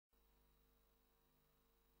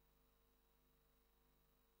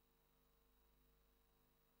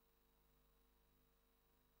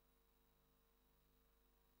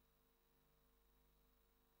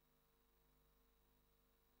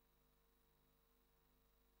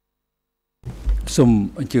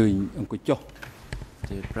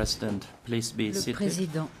The President, please be Le seated.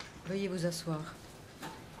 Président, veuillez vous asseoir.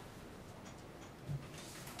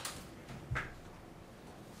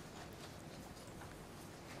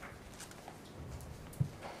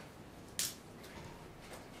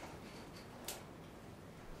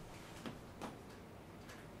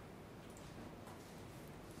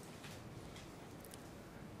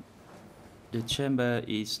 The chamber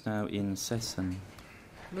is now in session.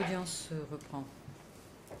 L'audience reprend.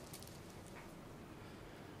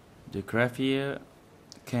 The greffier,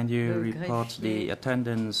 can you Le report greffier, the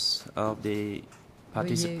attendance of the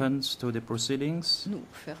participants to the proceedings? Nous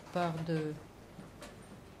faire part de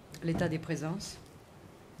l'état des présences.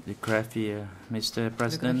 The greffier, Mr.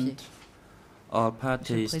 President, all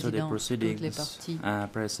parties to the proceedings are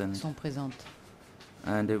present, sont présentes.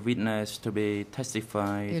 and the witness to be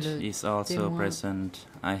testified is also present.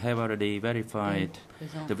 I have already verified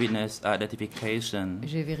the witness identification,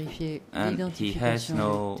 J'ai vérifié and he has l'identification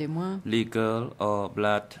no du témoin. legal or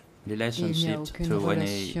blood relationship to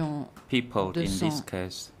any people in this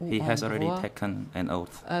case. He has already taken an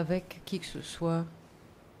oath. Avec qui que ce soit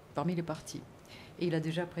parmi les parties. Et il a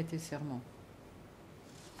déjà prêté serment.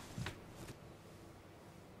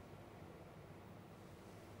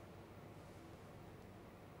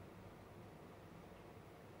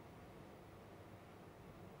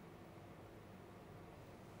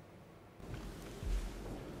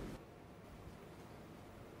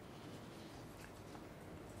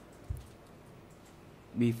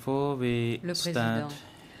 Before we start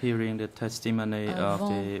hearing the testimony of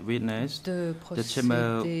the witness, the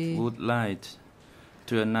chamber would like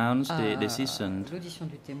to announce the decision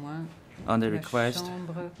on the request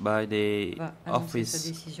by the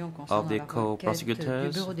Office of the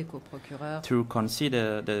Co-Prosecutors to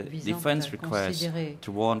consider the defense request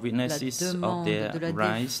to warn witnesses of their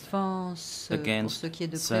rights against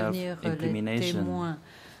self-incrimination.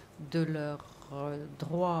 De leur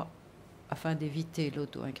droit afin d'éviter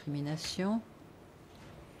l'auto-incrimination.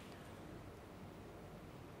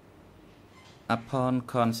 Upon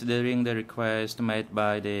considering the request made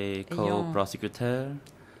by the co-prosecutor,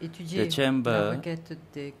 the chamber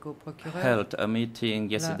held a meeting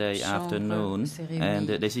yesterday afternoon, and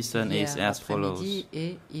the decision is as follows.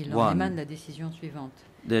 1.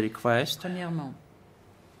 The request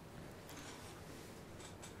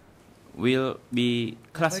will be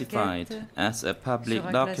classified as a public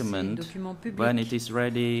document when it is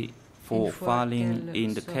ready for filing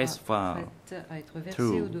in the case file.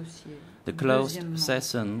 2. The closed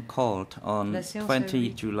session called on 20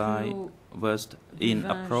 July was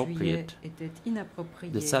inappropriate.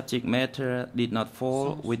 The subject matter did not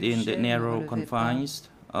fall within the narrow confines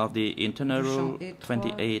of the internal rule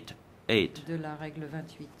 28.8.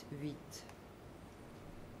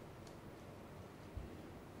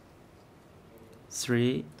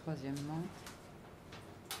 3.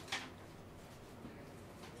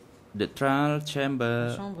 The trial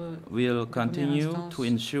chamber will continue to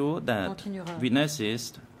ensure that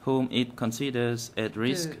witnesses whom it considers at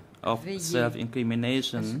risk of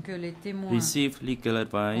self-incrimination receive legal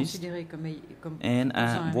advice and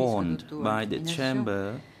are warned by the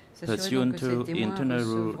chamber pursuant to Internal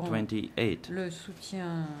Rule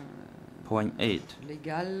 28.8.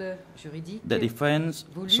 The defense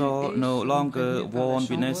shall no longer warn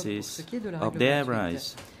witnesses of their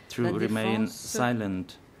rights to remain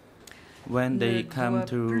silent when they come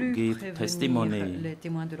to give testimony.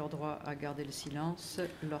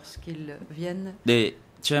 The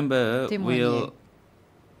chamber will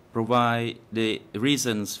provide the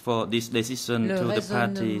reasons for this decision to the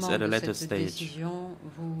parties at a later stage.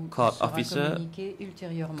 Court officer,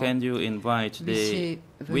 can you invite the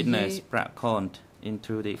witness Prak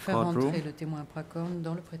into the courtroom?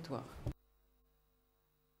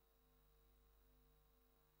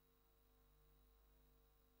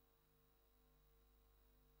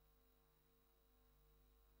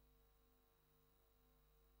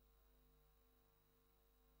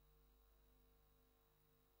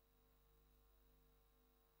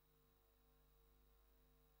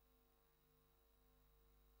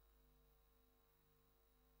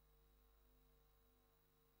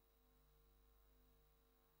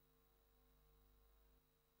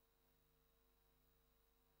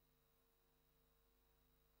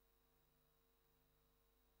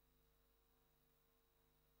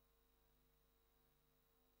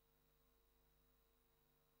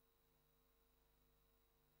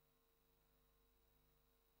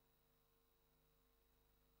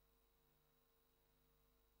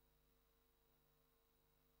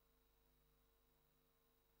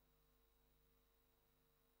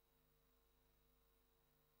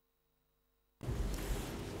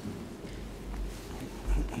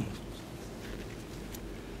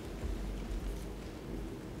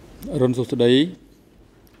 The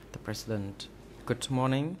President, good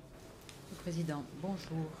morning. Le Président,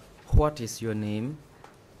 bonjour. What is your name?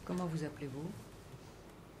 Comment vous appelez-vous?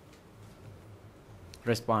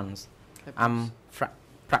 Response. I'm Prak.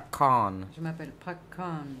 Je m'appelle Prak.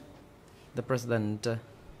 The President.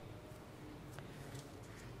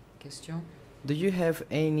 Question. Do you have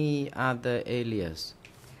any other alias?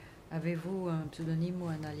 Avez-vous un pseudonyme ou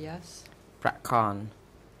un alias? Prak.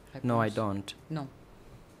 No, I don't. Non.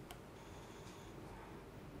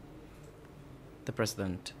 The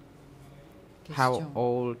President. Question. How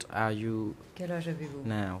old are you Quel âge avez-vous?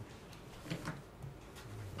 now?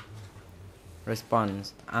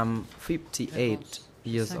 Response. I'm 58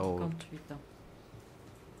 years old. 58 ans.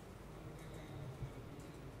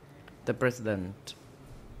 The President.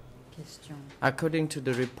 Question. According to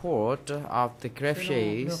the report of the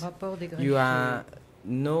greffiers, Selon le rapport des you greffiers,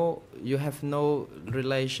 have no vous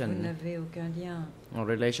relation n'avez aucun lien or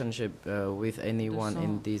relationship with anyone in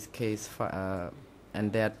sang this case,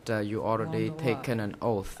 and that you already droit taken an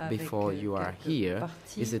oath avec before you are quelques here.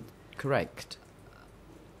 parties. Is it correct?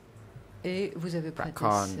 Et vous avez prêté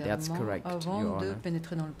That's serment correct, avant Your de Honor.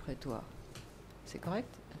 pénétrer dans le prétoire. C'est correct?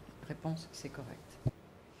 Réponse, c'est correct.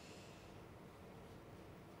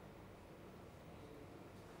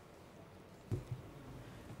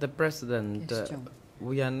 The President, Question.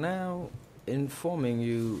 we are now informing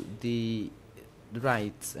you the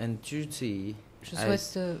rights and duty Je as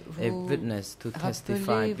souhaite a vous witness to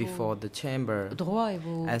testify rappeler before the chamber. droits et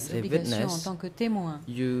vos As a obligations en witness, tant que témoin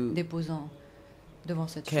You déposant devant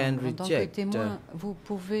cette can chambre. En tant que reject, témoin, vous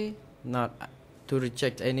pouvez not to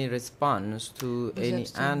reject any response to vous any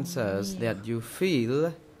answers abstenir that you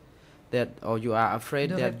feel that or you are afraid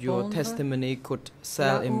de that your répondre testimony could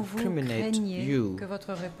là où vous self-incriminate craignez you. que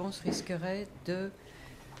votre réponse risquerait de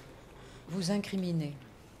vous incriminer.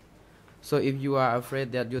 So if you are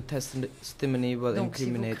afraid that your testimony will Donc, si vous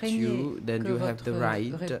incriminate craignez you, then que you have the votre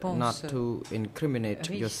right réponse not to incriminate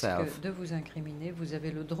risque yourself. de vous incriminer, vous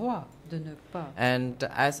avez le droit de ne pas And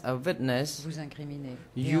as a witness, vous incriminer.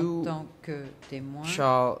 Et you en tant que témoin,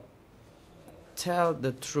 shall tell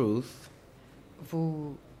the truth,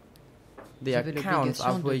 vous the avez accounts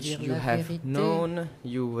l'obligation of de which dire you la have vérité known,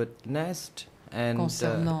 you witnessed, and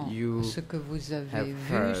concernant you ce que vous avez have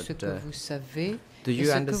vu, heard. ce que vous savez Do et you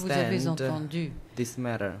ce que vous avez understand entendu. this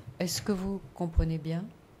matter? Est-ce que vous comprenez bien?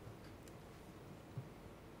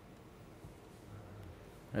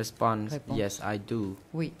 Response, Réponse. yes, I do.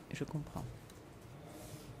 Oui, je comprends.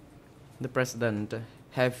 The President,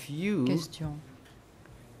 have you Question.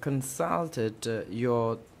 consulted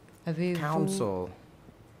your Avez-vous counsel?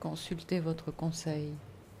 consulté votre conseil?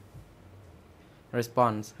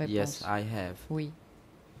 Response, Réponse. yes, I have. Oui.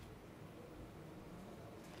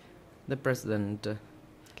 The President,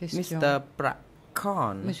 Question. Mr. Prak,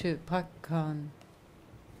 Monsieur Prak,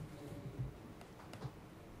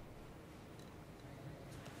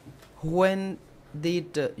 when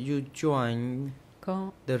did you join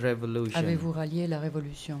quand the revolution? avez-vous rallié la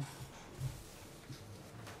révolution?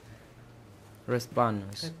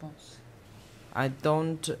 Response, Réponse. I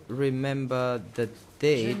don't remember the Je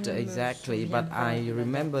date ne me exactly, souviens but pas I de la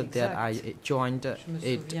remember date that I exacte. joined Je me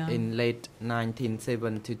it souviens in late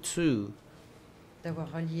 1972. D'avoir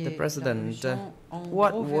rallié The la President, révolution en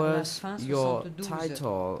what gros vers la was fin your 72.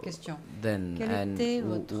 title Question. then, Quel and était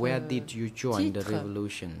votre where did you join the titre?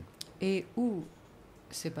 revolution? Et où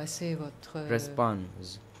s'est passé votre...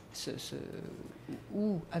 Response,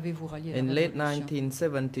 où avez-vous rallié la in late révolution?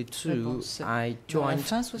 1972, Réponse. I Dans la joined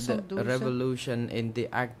fin the 72, revolution in the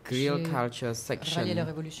agriculture rallié la section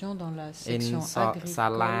révolution dans la in section agricole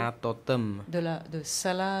Salah Totem, de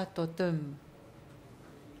Salah Totem,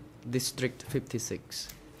 District 56.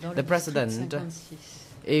 dans The le district President, 56.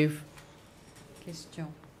 If Question.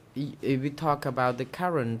 if we talk about the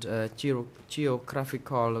current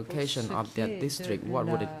geographical location Pour ce of qui that est district, de what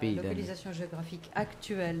would la it be then? localisation géographique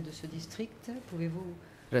actuelle de ce district, pouvez-vous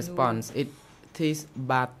Response, it is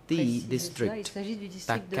Bati préciser cela? Il district, s'agit du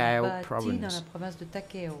district de Takeo Bati dans province. la province de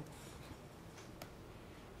Takeo.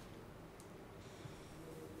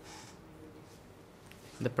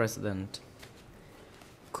 The President.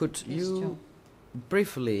 Could Question. you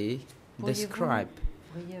briefly describe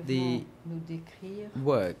Pourriez-vous the nous décrire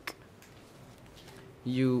work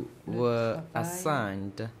you le were travail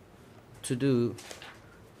assigned to do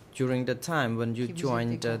during the time when you qui vous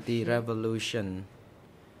joined était the confié revolution?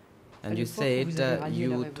 And à you l'époque où vous avez said rallié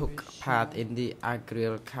la you took part révolution, in the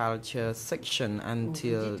agriculture section où vous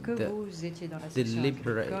until dites que the, vous étiez dans la section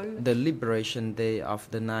agricole the Liberation Day of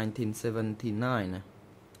the 1979.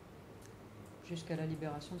 jusqu'à la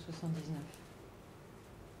libération de 79.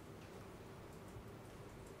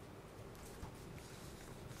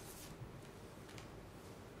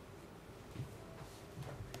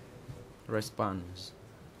 Response.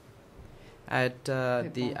 At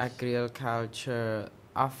the agriculture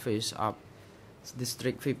office of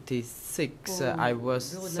District 56, I was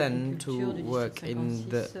sent to work in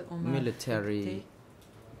the military,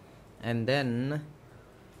 and then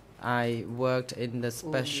I worked in the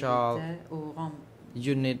special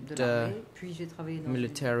unit,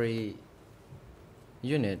 military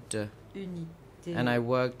unit, and I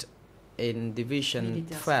worked in Division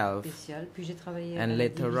 12 and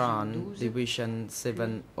later on Division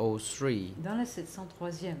 703. Dans la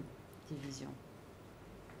 703e division.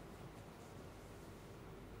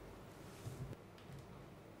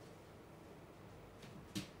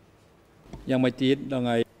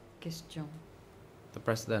 Question. The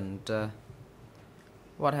President,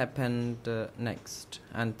 what happened next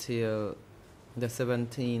until the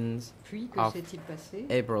 17th of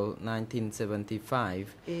April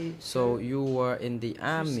 1975? So you were in the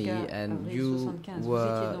army and you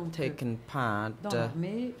were taking part.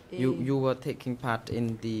 You were taking part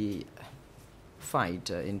in the fight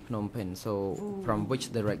in Phnom Penh. So from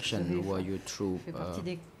which direction were you troops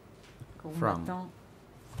from?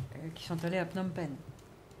 Qui sont allés à Phnom Penh.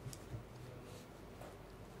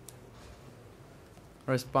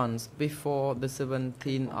 Response. Before the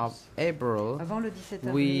 17th of April,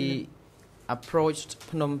 we approached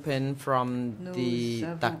Phnom Penh from the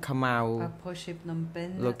Tak Khmau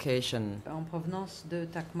location. En provenance de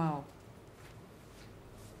Tak Khmau.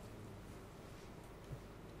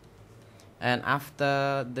 And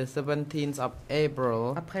after the 17th of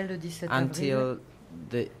April, until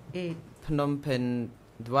the Phnom Penh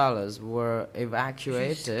dwellers were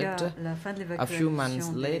evacuated, a few months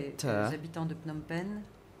later,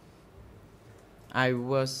 I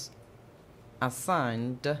was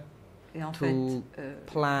assigned to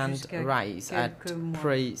plant rice at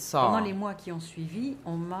Prak. Pendant les mois qui ont suivi,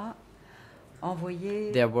 on m'a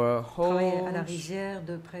envoyé there were travailler à la rizière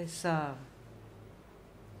de Pressar.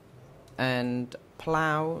 And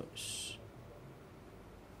plows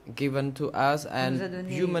given to us, and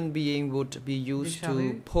human being would be used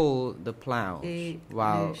to pull the plows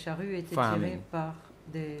while farming.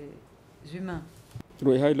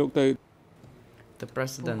 The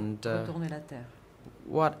President,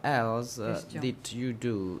 what else did you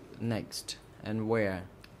do next and where?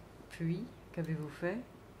 Puis, qu'avez-vous fait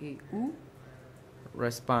et où?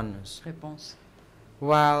 Response. Réponse.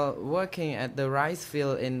 While working at the rice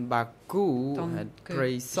field in Baku at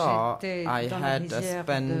Presa, I had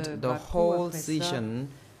spent the whole season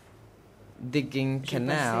digging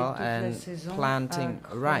canal and planting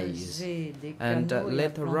rice. And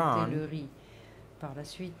later on,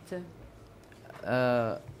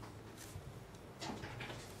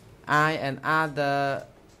 I and other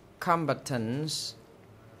combatants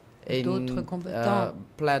in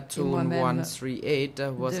platoon 138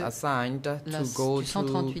 was assigned to go to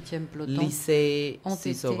lycée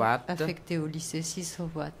Sisovat,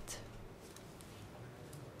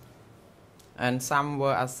 and some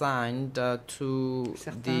were assigned to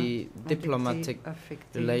the diplomatic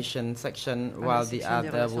relations section, while the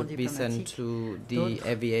other would be sent to the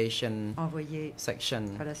aviation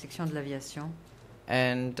section.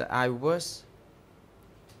 And I was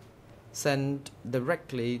sent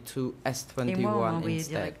directly to S21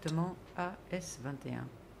 instead. À S21.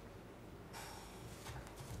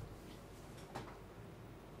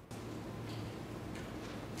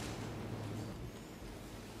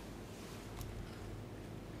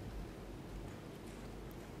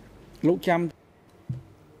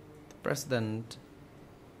 President,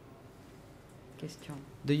 Question.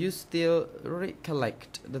 do you still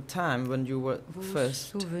recollect the time when you were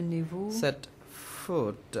first set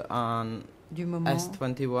foot on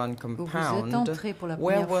S21 compound?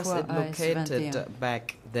 Where was it located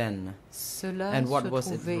back then? And what was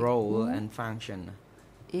its role and function?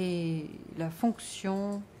 Et la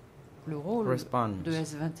fonction, le rôle Response. de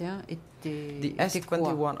S21 était The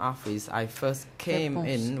S21 office I first came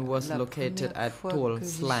in was located at Tuol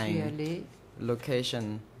Slang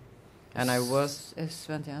location, and I was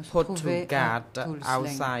put to guard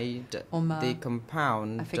outside the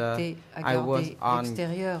compound. I was on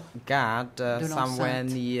guard somewhere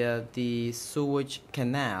near the sewage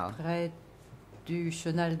canal,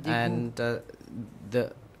 and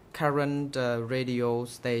the current radio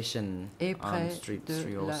station on Street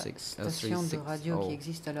 306, station de radio qui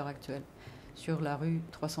existe à l'heure actuelle sur la rue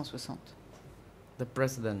 360. The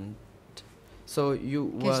President. So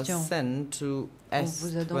you were sent to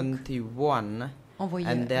S21,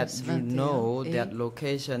 and that you know that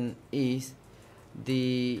location is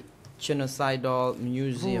the genocidal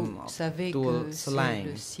museum of Tuol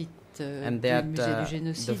Slang. and that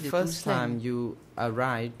the first time you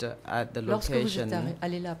arrived at the location,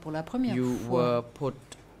 you were put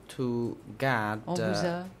to guard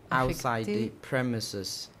outside the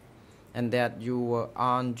premises, and that you were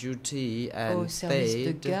on duty and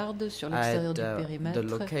stayed at the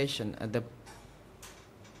location at the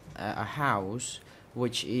a house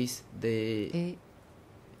which is the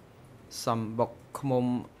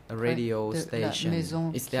Sambokmom radio station.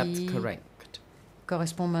 Is that correct?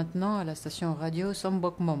 Correspond maintenant à la station radio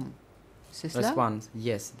Sambokmom. C'est cela? Response,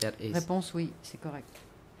 yes, that is. Réponse, oui, c'est correct.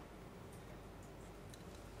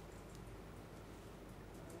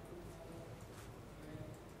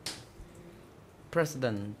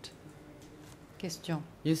 President. Question.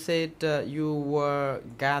 You said you were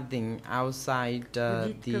guarding outside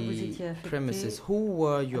the premises. Who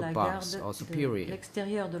were your boss or superior?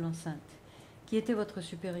 L'extérieur de l'enceinte. Qui était votre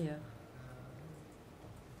supérieur?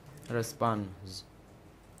 Response.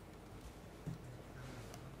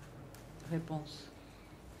 Réponse.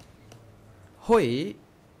 Hui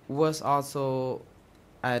was also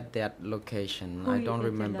at that location. I don't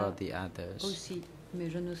remember the others. Aussi. Mais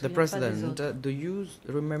je ne the President, do you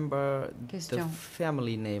remember the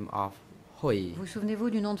family name of Hui? Vous souvenez-vous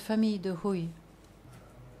du nom de famille de Hui?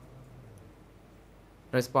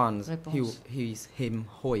 Response. He is him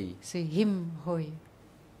Hui. C'est him Hui.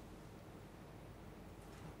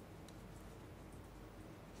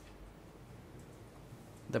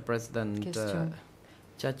 The President,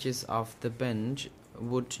 judges of the bench,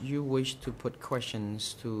 would you wish to put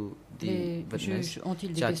questions to the witness?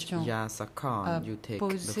 Judge Yasakan, you take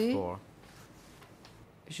the floor.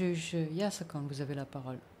 Juge Yasakan, vous avez la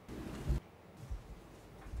parole.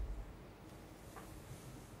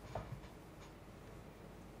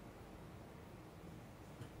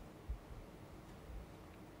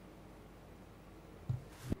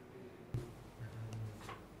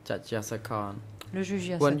 Judge Yasakan. Le juge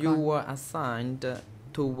Yasakan. When you were assigned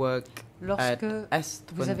to work at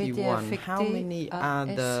S21, how many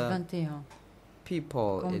other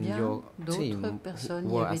people in your team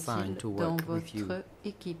were assigned to work with you?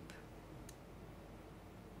 Équipe?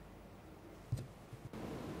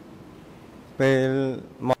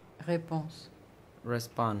 Réponse.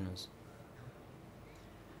 Response.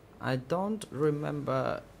 I don't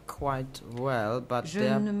remember quite well, but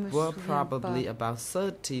there were probably about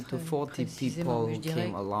 30 to 40 people who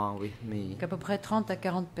came along with me. Qu'à peu près 30 à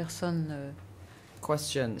 40 personnes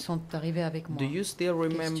sont arrivées avec moi. Do you still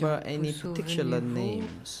remember any particular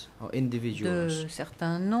names or individuals? De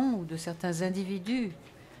certains noms ou de certains individus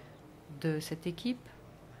de cette équipe?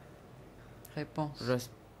 Réponse.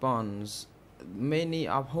 Response. Many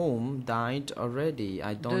of whom died already.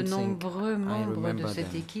 I don't think I remember them. De nombreux membres de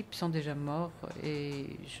cette équipe sont déjà morts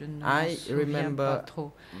et je ne m'en souviens pas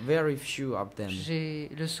trop. Very few of them.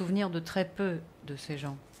 J'ai le souvenir de très peu de ces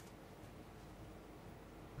gens.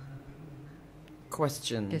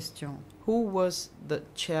 Question. Who was the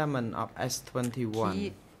chairman of S21?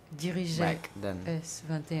 Qui dirigeait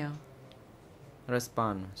S21?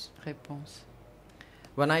 Response. Réponse.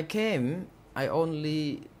 When I came, I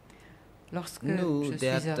only knew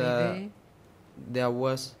that there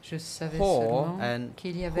was Ho and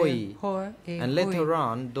Hui, and later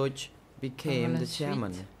on Deutsch became the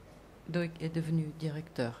chairman. Deutsch est devenu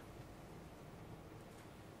directeur.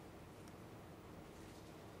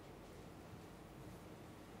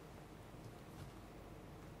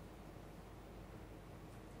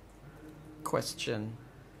 Question.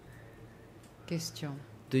 Question.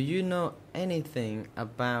 Do you know anything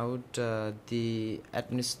about the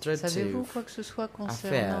administrative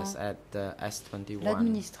affairs at S21?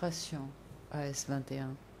 L'administration à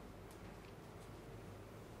S21.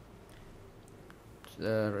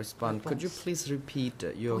 Respond. Could you please repeat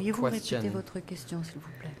your Pourriez-vous question? Répéter votre question, s'il vous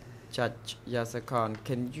plaît? Judge Yasakan,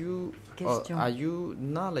 are you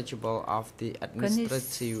knowledgeable of the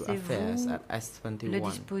administrative affairs at S21? Le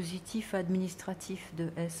dispositif administratif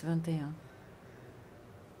de S21.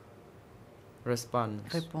 Response.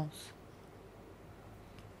 Réponse.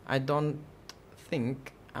 I don't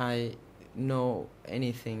think I know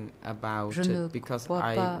anything about it because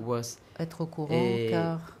I was an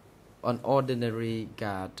ordinary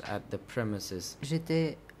guard at the premises.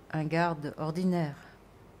 J'étais un garde ordinaire.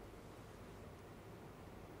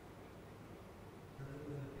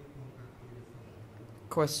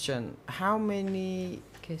 Question. How many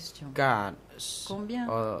guards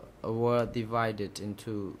were divided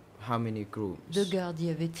into how many groups? De gardes y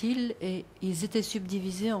avait-il et ils étaient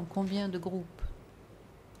subdivisés en combien de groupes?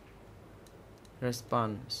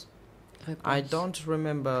 Response. Réponse. I don't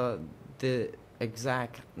remember the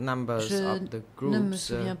exact numbers of the groups. Je ne me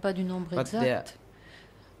souviens pas du nombre exact.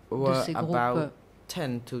 de ces groupes,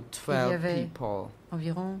 10 to 12 il y avait people.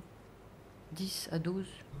 Environ 10 à 12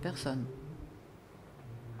 personnes.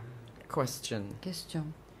 Question. Question.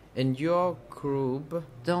 In your group,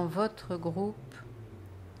 dans votre groupe,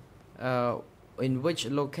 in which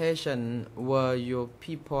location were your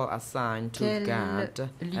people assigned to guard,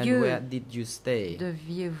 and where did you stay?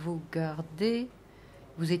 Deviez-vous garder?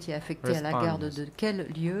 Vous étiez affecté à la garde de quel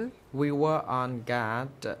lieu? We were on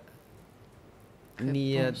guard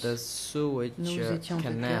near the sewage Nous étions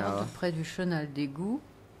de garde près du chenal d'égout.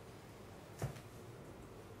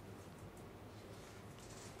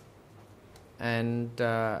 And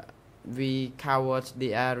we covered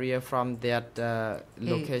the area from that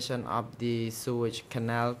location of the sewage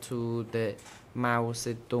canal to the Mao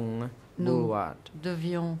Zedong Boulevard. Nous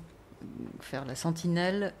devions faire la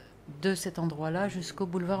sentinelle de cet endroit-là jusqu'au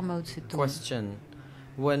boulevard Mao Zedong. Question.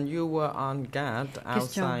 When you were on guard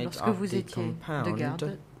outside of the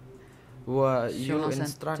compound, were you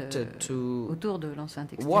instructed to autour de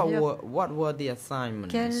l'enceinte extérieure? What were the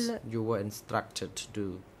assignments you were instructed to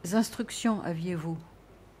do? Instructions aviez-vous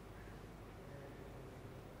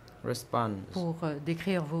pour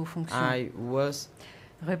décrire vos fonctions? I was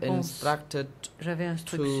instructed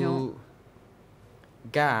to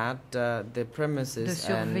guard the premises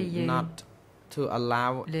and not to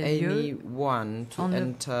allow anyone to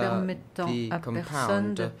enter the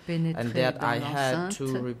compound, and that I had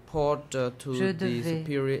to report to the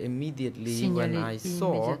superior immediately when I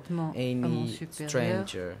saw any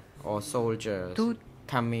stranger or soldiers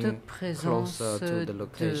coming closer to the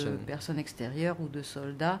location. De personnes extérieures ou de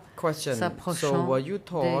soldats s'approchant. So were you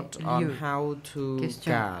taught on how to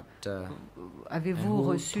guard? Avez-vous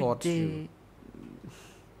reçu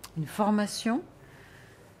une formation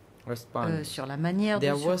sur la manière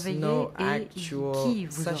de surveiller et qui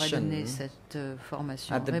vous aurait donné cette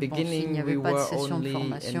formation? Réponse, il n'y avait pas de session de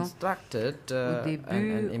formation. Au début,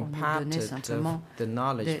 on nous donnait simplement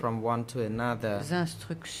des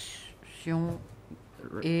instructions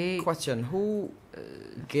et who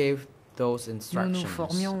gave those nous nous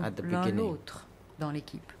formions l'un l'autre dans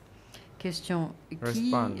l'équipe. Question,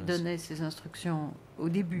 qui donnait ces instructions au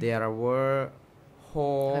début? There were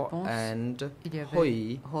Ho and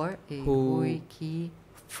Hui who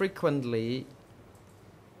frequently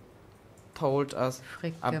told us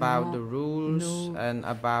about the rules and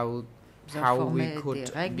about how we could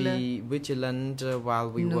be vigilant while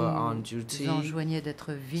we were on duty.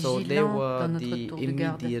 So they were the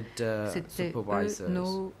immediate supervisors.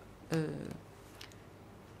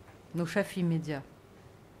 Nos chefs immédiats.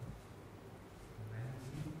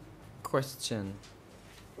 Question.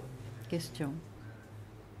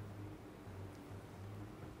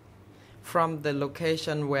 From the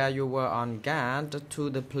location where you were on guard to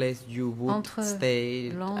the place you would stay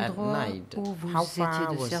at night, how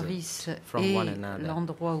far was it from one another?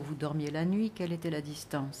 L'endroit où vous dormiez la nuit, quelle était la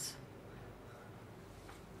distance?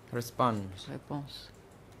 Response. Réponse.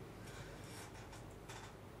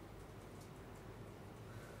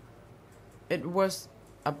 It was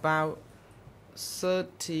about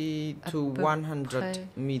 30 to 100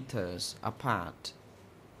 meters apart.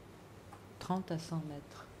 30 à 100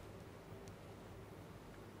 mètres.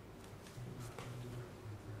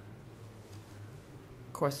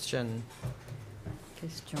 Question.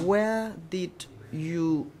 Where did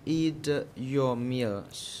you eat your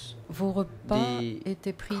meals? Vos repas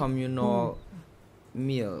étaient pris communal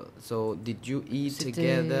meal. So did you eat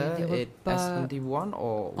together at S21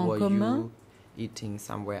 or were you eating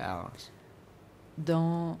somewhere else?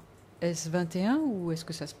 Dans S21 ou est-ce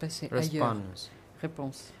que ça se passait ailleurs?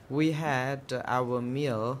 Réponse. We had our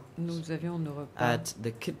meal Nous avions nos repas at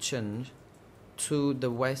the kitchen to the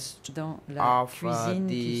west dans la of cuisine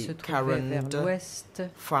qui se trouvait vers l'ouest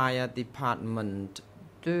fire department.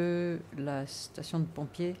 De la station de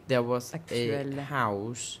pompiers There was actuelle. A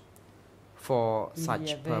house for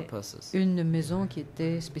such purposes. Une maison qui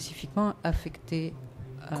était spécifiquement affectée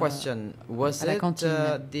Question. Was à la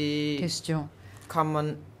cantine. The Question.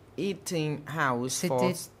 Common eating house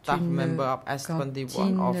for staff member of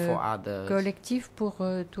S21 or for others? Collectif pour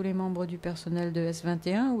tous les membres du personnel de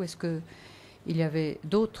S21 ou est-ce que il y avait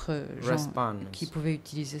d'autres gens qui pouvaient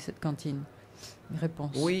utiliser cette cantine?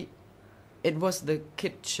 Réponse. It was the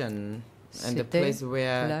kitchen and the place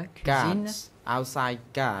where guards, outside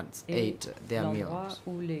guards, ate their meals. L'endroit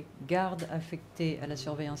où les gardes affectés à la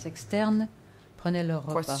surveillance externe prenaient leur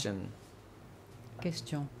repas.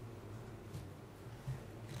 Question.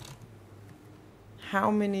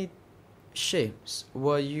 How many shifts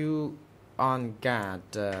were you on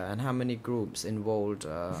guard and how many groups involved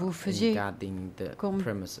in guarding the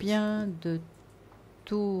premises? Combien de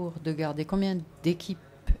tours de garde et combien d'équipes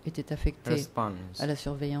étaient affectés à la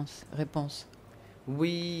surveillance? Réponse.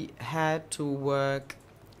 We had to work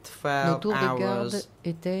Nos 12 tours de garde hours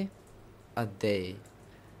étaient a day.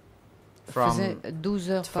 faisaient From 12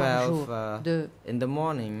 heures par 12 jour, de in the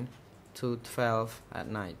morning to 12 at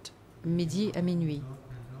night. midi à minuit.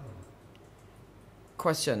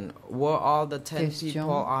 Question: Were all the 10 Question. people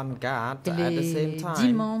on guard Et at the same les 10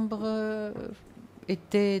 time? membres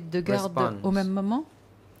étaient de garde Response. au même moment?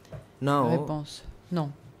 No. Réponse.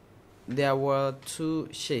 Non. There were 2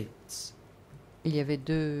 shifts. Il y avait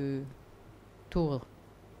 2 tours.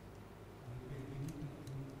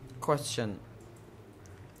 Question: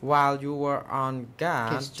 While you were on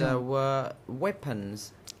guard, Question. were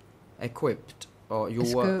weapons equipped, or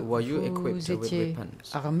Est-ce were you que equipped vous with étiez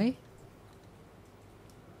weapons? armé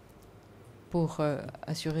pour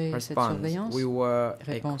assurer cette Response: surveillance? We were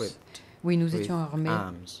Réponse. equipped Oui, nous with étions armés.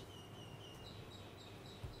 arms.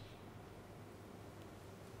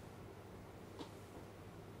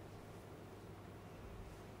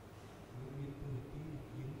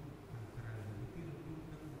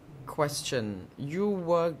 Question: You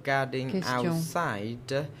were guarding Question.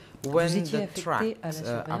 outside Vous when étiez the affecté à la trucks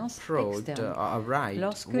surveillance approached externe. or arrived.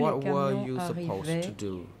 Lorsque What les were camions you supposed arrivaient, to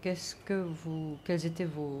do? quelles étaient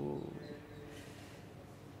vos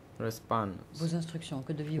Response: instructions?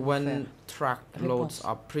 Que deviez-vous When faire? truckloads Réponse.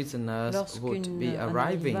 of prisoners would be Il y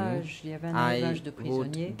arriving, avait un I arrivage de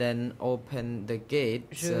prisonniers, would then open the gates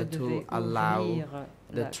je to devais allow ouvrir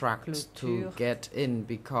the la trucks to clôture get in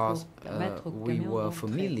because pour permettre aux we camions were d'entrer.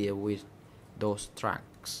 familiar with those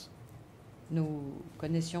trucks. Nous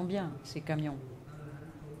connaissions bien ces camions.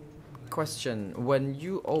 Question: When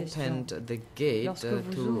you opened the gate Lorsque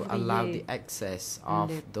vous to allow the ouvriez access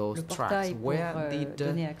of those le trucks, portail pour where did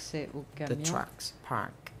donner accès aux the camions, trucks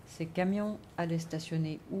park? ces camions allaient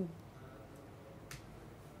stationner où?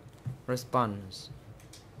 Response: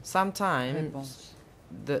 Sometimes Réponse.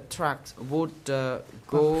 the trucks would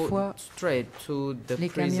go Parfois, straight to the les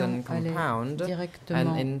prison camions allaient compound, and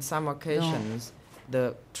directement in some occasions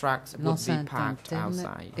the trucks would be l'enceinte parked interne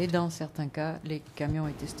outside. et dans certains cas, les camions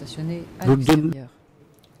étaient stationnés à Vous l'extérieur.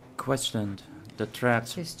 Questioned. The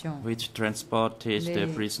trucks Question. which transported the Les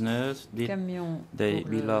prisoners, did Camions they pour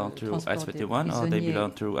le belong to transport des S-21 or they prisonniers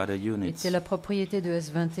belong to other units? étaient la propriété de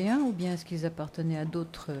S-21 ou bien est-ce qu'ils appartenaient à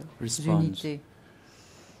d'autres Response. unités?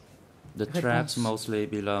 The Réponse. trucks mostly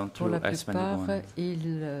belong Pour to la plupart, S-21.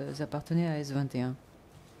 ils appartenaient à S-21.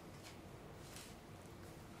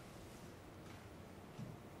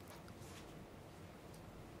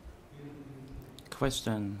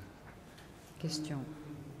 Question. Question.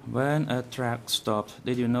 When a truck stopped,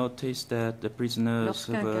 did you notice that the prisoners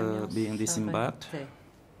Lorsqu'un were camion being disembarked? s'arrêtait,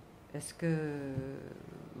 est-ce que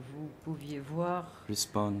vous pouviez voir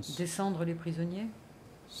Response. descendre les prisonniers?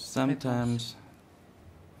 Sometimes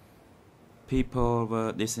people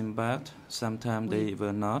were disembarked, sometimes Oui. they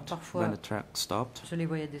were not Parfois, when the truck stopped. Je les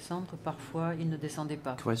voyais descendre, parfois ils ne descendaient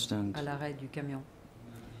pas Question. à l'arrêt du camion.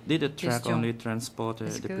 Did the truck Question. only transport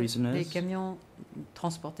Est-ce the que les prisoners? camions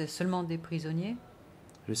transportaient seulement des prisonniers?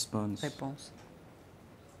 Response. Réponse.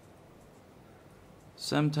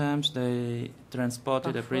 Sometimes they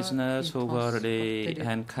transported the Parfois, prisoners ils who were already transportaient des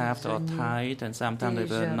handcuffed or prisonniers tied, and sometimes they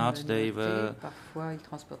were déjà not. They menottés, were parfois ils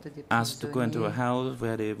transportaient des asked to go into a prisonniers house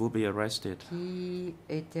where they would be arrested. qui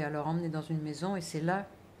étaient alors emmenés dans une maison et c'est là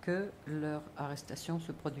que leur arrestation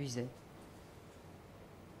se produisait.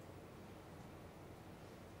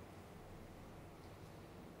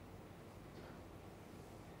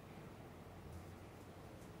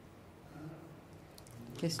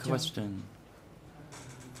 Question.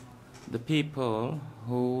 The people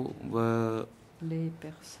who were Les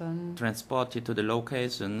personnes transported to the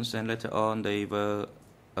locations and later on they were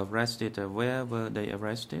arrested, where were they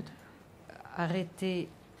arrested? arrêtées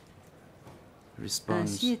Response.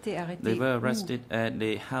 ainsi étaient arrêtés. They were arrested at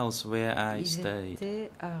the house where I Ils stayed.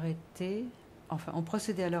 étaient arrêtés, enfin on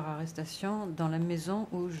procédait à leur arrestation dans la maison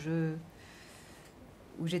où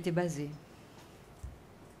j'étais basé.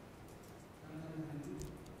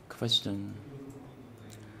 Question.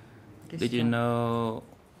 Did you Question. know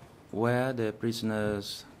where the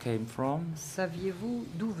prisoners came from? Saviez-vous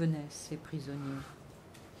d'où venaient ces prisonniers?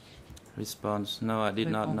 Response. No, I did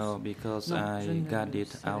not Réponse. know because Non, je I ne got le it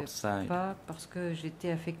savais outside. pas parce que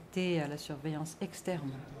j'étais affecté à la surveillance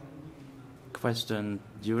externe. Question.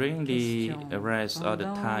 During the Question. arrest or the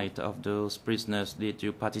Pendant tied of those prisoners, did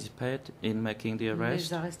you participate in making the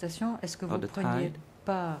arrest? Les arrestations, est-ce que or vous the preniez tide?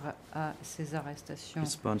 part à ces arrestations?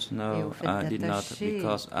 Response. Et No, au fait I did not d'attacher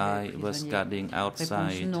because I les was prisonniers? guarding Réponse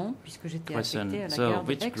outside. non, puisque j'étais Question. affecté à la So, garde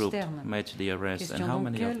which group externe. made the arrest Question and how donc,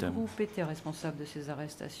 many quel of them? groupe était responsable de ces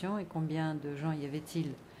arrestations et combien de gens y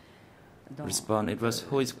avait-il? Response, it was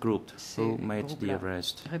Hui's group who made the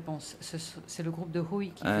arrest. Réponse, c'est le groupe de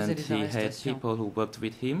Hui qui and faisait les arrestations. he had people who worked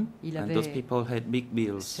with him, and those people had big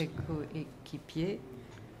bills. Ses coéquipiers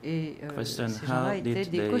et Question, ces gens-là how étaient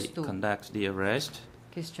did des they costauds. conduct the arrest?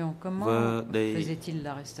 Question, comment faisait-il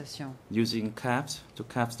l'arrestation? Using cuffs to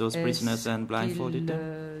cuff those prisoners and blindfolded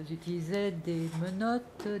them? Ils utilisaient des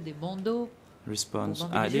menottes, des bandeaux? Response,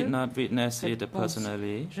 I did not witness it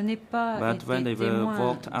personally, je n'ai pas but when they were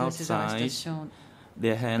walked outside,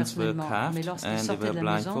 their hands were cuffed and they were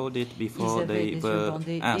blindfolded before they were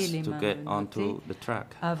asked to get onto the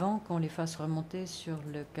truck. Avant qu'on les fasse remonter sur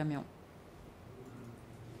le camion.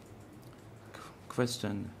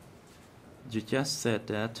 Question. You just said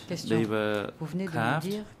that they were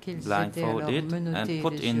cuffed, blindfolded and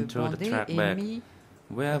put into the truck bag.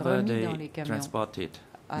 Where were they transported?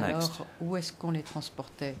 Alors, où est-ce qu'on les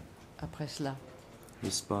transportait après cela?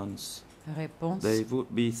 Response. Réponse. They would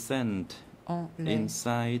be sent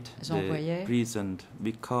inside the prison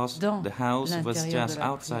because the house was just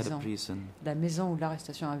outside the prison. La maison où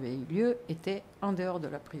l'arrestation avait eu lieu était en dehors de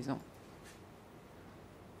la prison.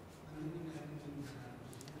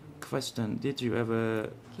 Question, did you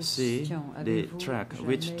ever see the truck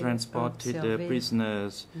which transported the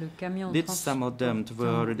prisoners? Did some of them were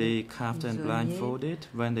already cuffed and blindfolded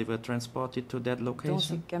when they were transported to that location? Dans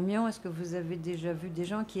ce camion, est-ce que vous avez déjà vu des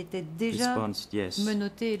gens qui étaient déjà Response, yes.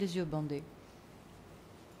 menottés et les yeux bandés?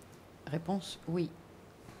 Réponse, oui.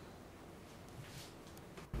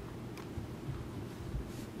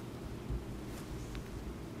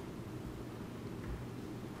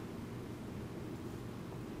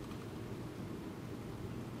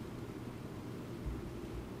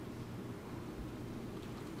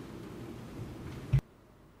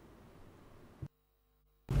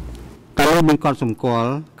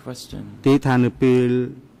 Question.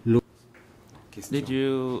 Did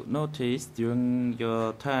you notice during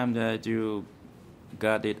your time that you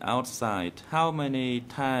got it outside, how many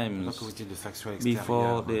times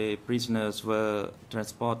before the prisoners were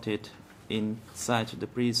transported inside the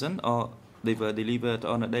prison or they were delivered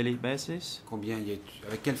on a daily basis?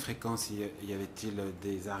 Avec quelle fréquence y avait-il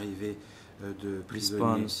des arrivées de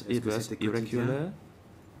prisonniers? Response, it was irregular.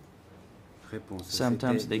 Réponse,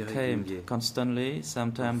 sometimes they came constantly,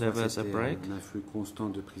 sometimes there was a break. Un afflux constant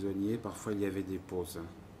de prisonniers, parfois il y avait des pauses.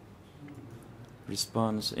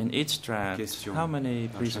 Response, in each track, question, how many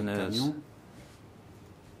prisoners? Camion,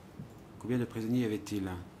 combien de prisonniers y avait-il?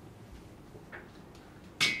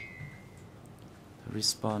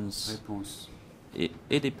 Response. Réponse.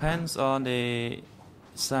 It depends on the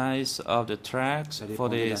size of the tracks. For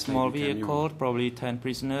the small vehicle, probably 10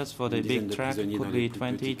 prisoners. For the big truck, could be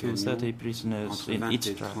 20 to 30 prisoners in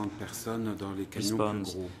each truck.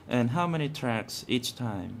 Response. And how many tracks each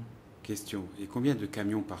time? Question. Et combien de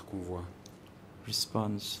camions par convoi?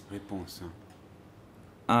 Response. Réponse.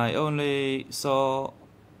 I only saw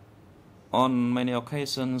on many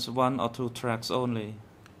occasions 1 or 2 trucks only.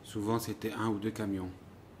 Souvent c'était 1 ou 2 camions.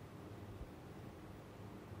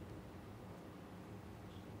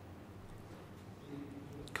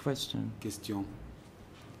 Question.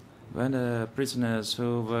 When the prisoners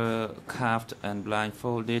who were cuffed and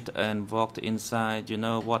blindfolded and walked inside, you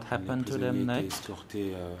know what happened to them next?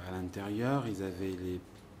 Escortés à l'intérieur, ils avaient les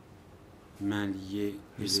mains liées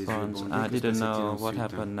et les yeux bandés. I didn't know what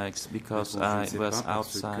happened next because I was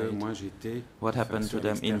outside. What happened to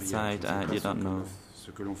them inside, I did not know. Ce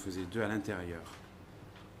que l'on faisait d'eux à l'intérieur.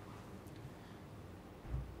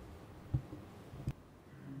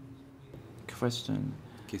 Question.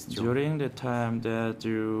 During the time that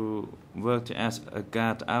you worked as a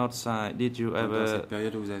guard outside, did you ever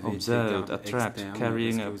observe a truck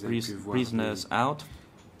carrying prisoners out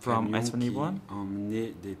from S21?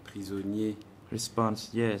 Emmener des prisonniers. Response,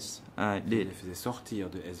 yes, I did. Les faisait sortir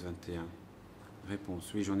de S21.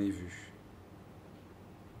 Réponse, oui, j'en ai vu.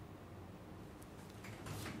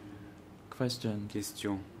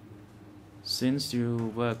 Question. Since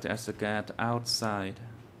you worked as a guard outside,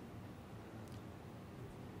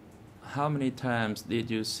 how many times did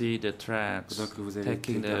you see the trucks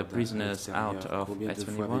taking the prisoners out of S21? Combien de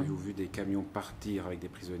fois avez-vous vu des camions partir avec des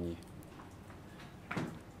prisonniers?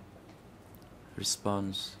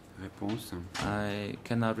 Response. Réponse. I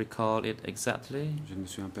cannot recall it exactly. Je ne me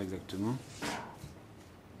souviens pas exactement.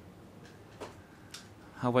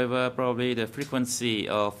 However, probably the frequency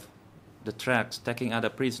of the trucks taking other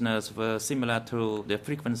prisoners were similar to the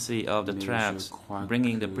frequency of the trucks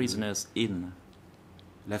bringing the prisoners in.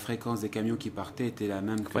 La fréquence des camions qui partaient était la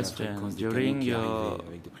même que la fréquence des camions qui arrivaient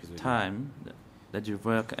avec des prisonniers. that you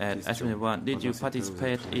work at S21, did you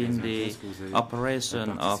participate in the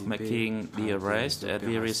operation of making the arrest at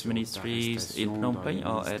various ministries in Phnom Penh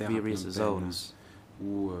or at various zones?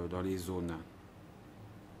 Ou dans les zones?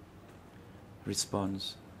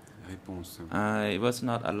 Response. Réponse. I was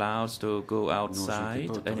not allowed to go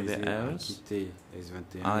outside anywhere else.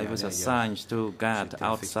 I was assigned to guard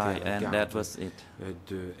outside, and that was it.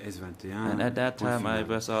 And at that time, I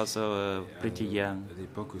was also pretty young.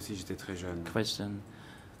 Question.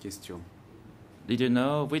 Did you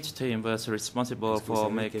know which team was responsible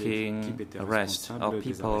for making arrest of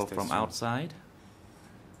people from outside?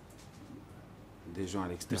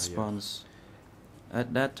 Response.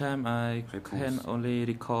 At that time, I can only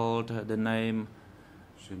recall the name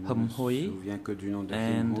Hum Hui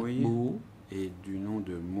and Mu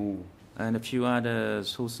and a few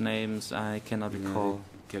others whose names I cannot recall.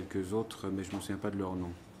 Quelques autres, mais je ne me souviens pas de leur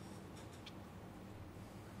nom.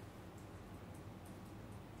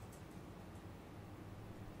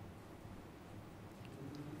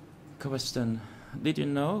 Question. Did you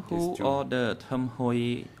know who ordered Hum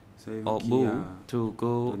Hui or Bu to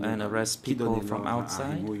go and arrest people from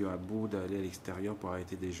outside?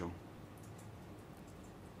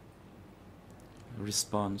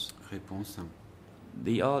 Response. Réponse.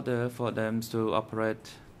 The order for them to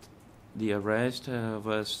operate the arrest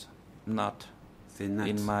was not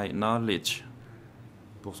in my knowledge.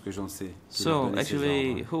 Pour ce que j'en sais. So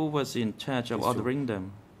actually, who was in charge of ordering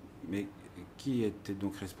them? Mais qui était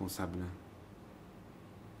donc responsable?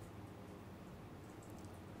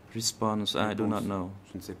 Response, I do not know.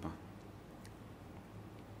 Je ne sais pas.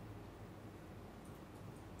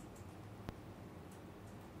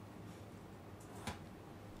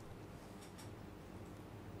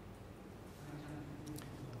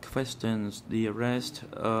 Questions. The arrest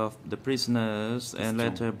of the prisoners and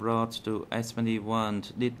later brought to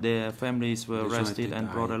S21. Did their families were arrested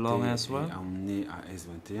and brought along as well? Emmenés à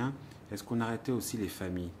S21. Est-ce qu'on arrêtait aussi les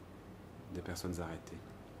familles des personnes arrêtées?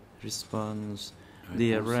 Response.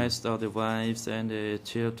 The arrest of the wives and the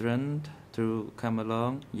children to come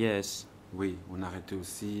along? Yes. Oui, on arrêtait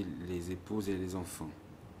aussi les épouses et les enfants.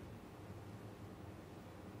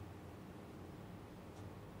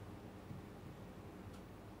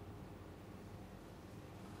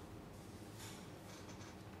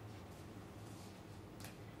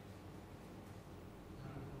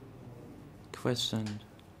 Question.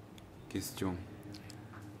 Question.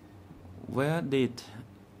 Where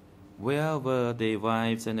were the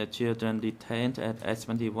wives and the children detained at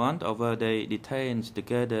S21, or were they detained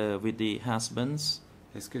together with the husbands?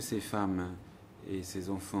 Est-ce que ces femmes et ces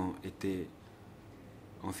enfants étaient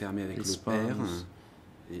enfermés avec le père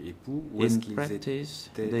et époux, ou est-ce qu'ils étaient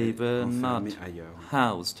enfermés ailleurs?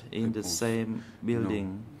 Housed in the same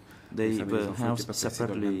building. They were housed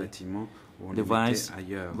separately. The wives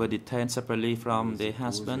were detained separately from their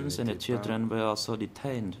husbands, and the children were also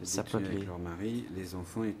detained separately. Avec leur mari, les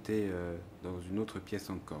enfants étaient dans une autre pièce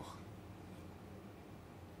encore.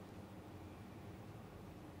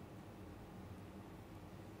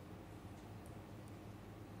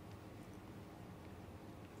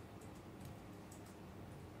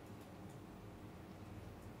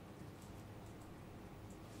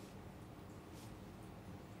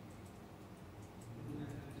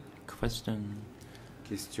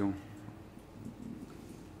 Question.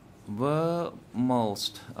 Were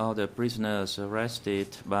most of the prisoners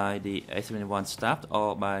arrested by the S21 staff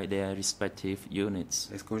or by their respective units?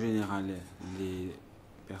 Est-ce qu'en général, les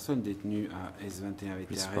personnes détenues à S21 avaient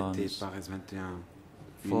été arrêtées par S21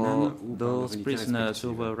 For those prisoners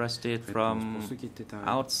who were arrested from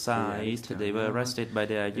outside, they were arrested by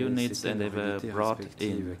their units and they were brought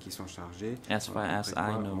in. As far as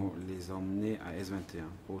I know. On les emmenait à S21,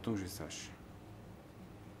 pour autant que je sache.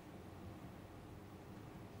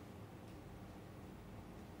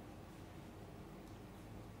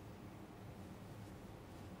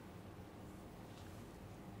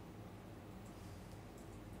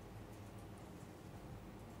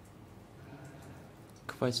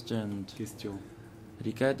 Question. Question.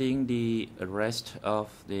 Regarding the arrest of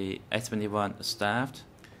the S21 staff,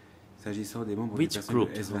 which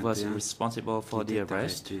group was responsible for the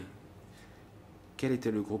arrest? Quel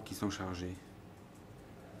était le groupe qui s'en chargeait?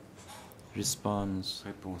 Response.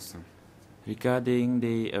 Réponse. Regarding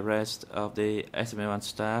the arrest of the S21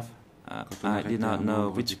 staff, I did not know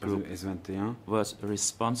which group was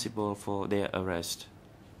responsible for their arrest.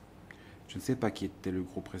 Je ne sais pas qui était le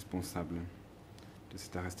groupe responsable de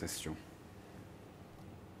cette arrestation.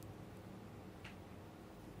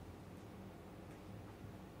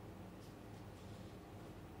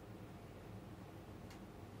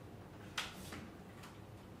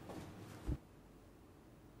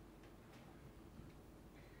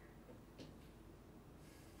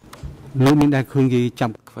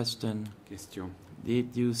 Question. Question.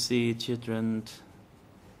 Did you see children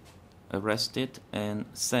arrested and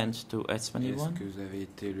sent to S21? Est-ce que vous avez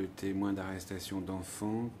été le témoin d'arrestation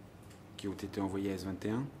d'enfants qui ont été envoyés à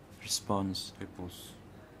S21? Response. Réponse.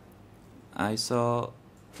 I saw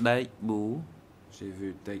Daikbu. J'ai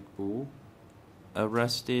vu Daikbu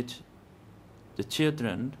arrested the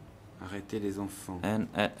children. Arrêter les enfants. And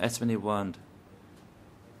at S21.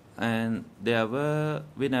 And there were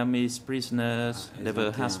Vietnamese prisoners, there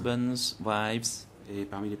were husbands, wives, et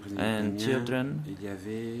parmi les prisonniers and children, il y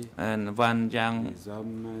avait and one young des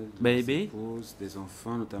hommes, baby épouses, des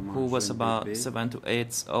enfants, notamment who un was jeune about bébé 7 to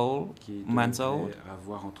 8 old, qui months devait old.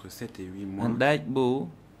 avoir entre 7 et 8 mois. And Daikbu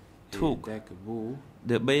took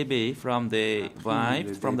the baby from the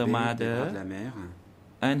wife, from the mother,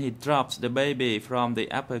 and he dropped the baby from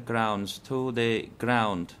the upper grounds to the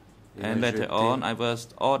ground. And later on, I was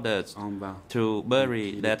ordered to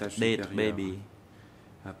bury that dead baby.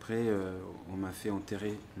 Après, on m'a fait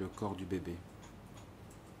enterrer le corps du bébé.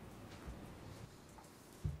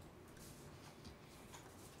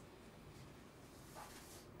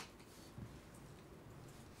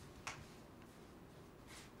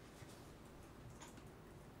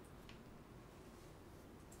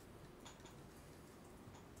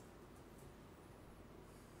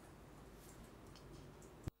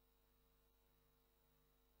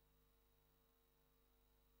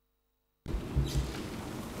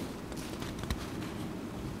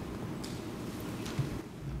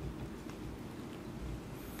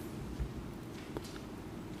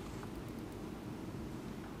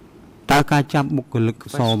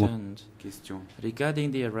 Question.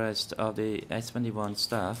 Regarding the arrest of the S21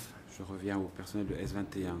 staff, je reviens au personnel de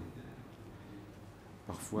S21.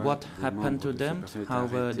 Parfois, what happened to them? How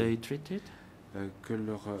were they treated? Que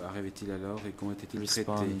leur arrivait-il alors et comment étaient-ils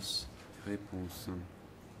traités? Réponse.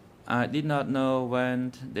 I did not know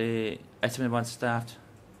when the S21 staff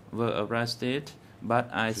were arrested, but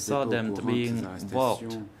I saw them being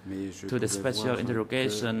walked to the special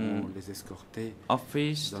interrogation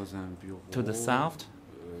office to the south,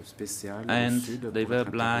 and they were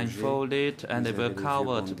blindfolded and they were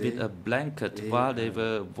covered with a blanket while they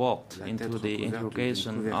were walked into the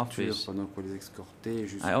interrogation office.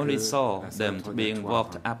 I only saw them being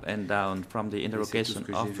walked up and down from the interrogation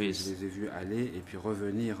office.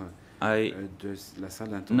 I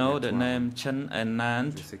know the name Chen and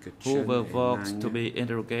Nant, who were walked to be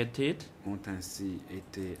interrogated.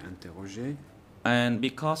 And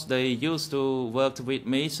because they used to work with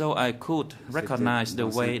me, so I could recognize the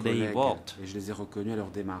way they walked.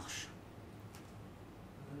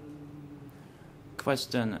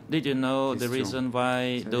 Question. Did you know the reason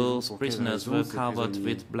why those prisoners were covered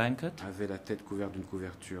with blanket?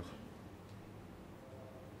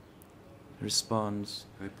 Response.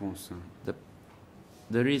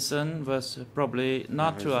 The reason was probably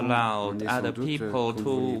not to allow other people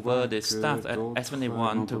who were the staff at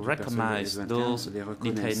S21 to recognize those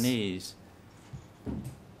detainees.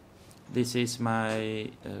 This is my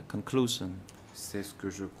conclusion. C'est ce que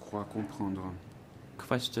je crois comprendre.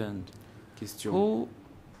 Question. Question. Who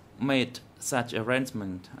made such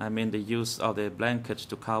arrangement? I mean the use of the blanket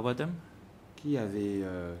to cover them? Qui avait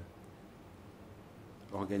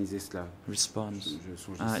organisé cela? Response.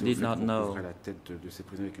 I did not know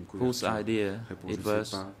whose idea it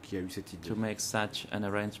was to make such an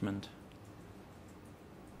arrangement.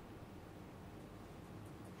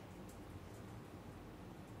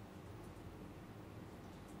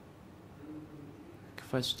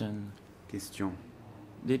 Question.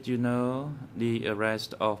 Did you know the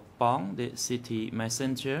arrest of Pong, the city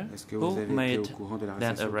messenger? Who made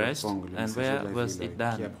that arrest and where was it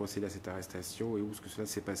done? Qui a procédé à cette arrestation et où est-ce que cela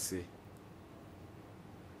s'est passé?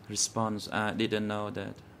 Response. I didn't know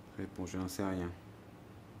that. Réponse. Je n'en sais rien.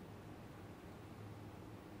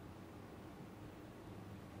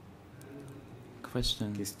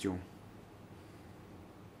 Question.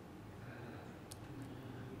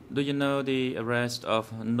 Do you know the arrest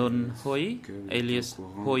of Nun Hoi, alias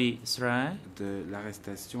Hoi Srai?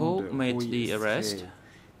 Who made the arrest?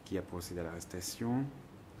 Qui a procédé à l'arrestation?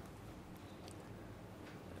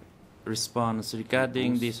 Response.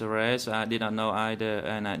 Regarding this arrest, I did not know either,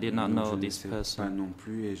 and I did not know this person. Pas non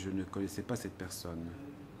plus, et je ne connaissais pas cette personne.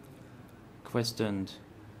 Question.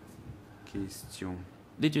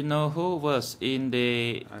 Did you know who was in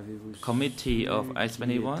the committee of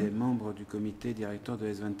S21? Des membres du comité directeur de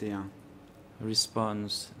S21.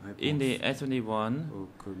 Response. In the S21,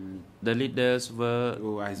 the leaders were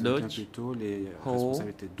Duch,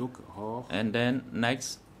 Ho, and then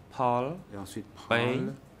next Paul,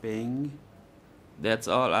 Peng. That's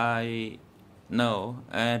all I No,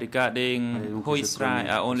 regarding Hoi Srai,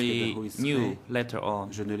 I only knew later on.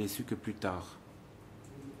 Je ne l'ai su que plus tard.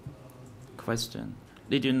 Question.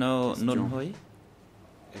 Did you know Nun Hoi?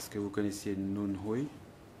 Est-ce que vous connaissiez Nun Hoi?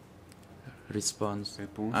 Response.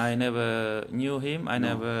 Réponse. I never knew him, I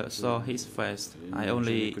never saw his face. I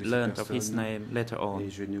only learned of his name later on. Et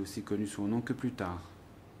je n'ai aussi connu son nom que plus tard.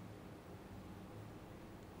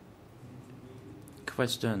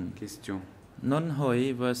 Question. Question. Nun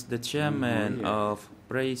Hoi was the chairman of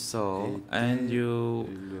Preso, and you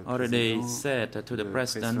already said to the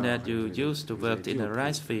president that you used to work in the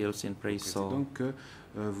rice fields in Preso. Donc,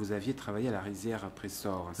 vous aviez travaillé à la rizière à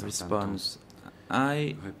Presor un certain Response.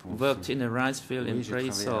 I worked in a rice field in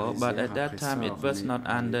Preso, but at that time it was not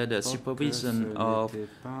under the supervision of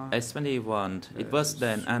S21. It was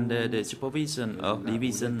then under the supervision of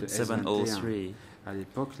Division 703.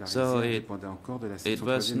 So it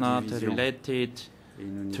was not related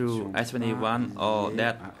to S21 or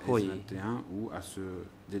that Hui. ou à se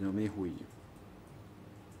dénommer Hui.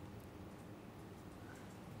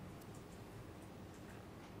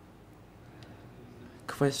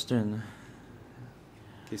 Question.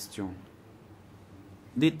 Question.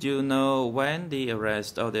 Did you know when the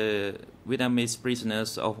arrest of the Vietnamese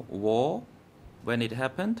prisoners of war, when it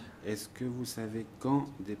happened? Est-ce que vous savez quand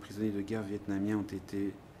des prisonniers de guerre vietnamiens ont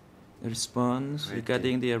été Response.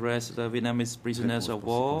 Regarding the arrest of the Vietnamese prisoners of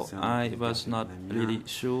war, I was not really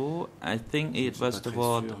sure. I think it was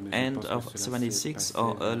toward the end of 76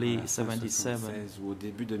 or early 77. Ou au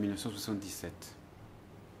début de 1977.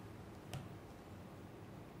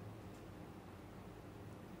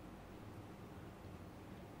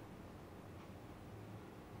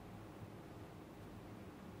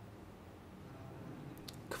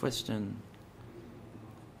 Question.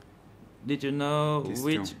 Did you know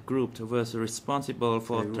which group was responsible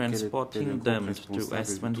for transporting them to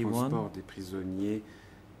S21? Des prisonniers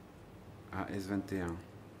à S21.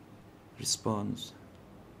 Response.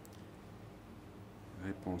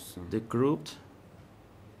 Réponse. The group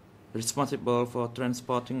responsible for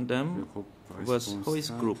transporting them was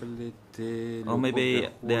Hoi's group. Or maybe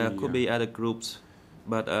there could be other groups,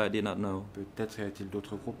 but I did not know. Peut-être y a-t-il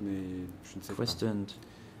d'autres groupes, mais je ne sais Question.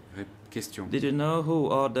 pas. Question. Did you know who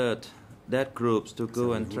ordered that groups to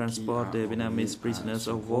go and transport the Vietnamese prisoners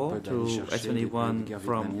of war to S21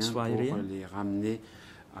 from Svay Rieng? Les ramener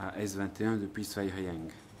à S21 depuis Svay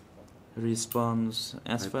Rieng. Response.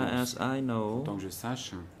 As far as I know, tant que je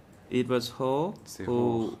sache, it was Ho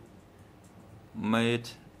who made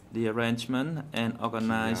the arrangement and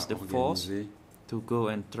organized the force to go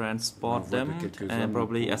and transport them, and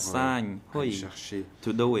probably assign Hui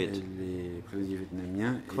to do it.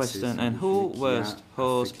 Question. And who was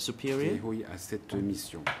Ho's superior? À cette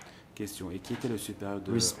mission. Question. Et qui était le supérieur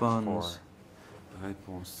de Response.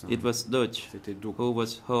 Réponse. It was Dutch who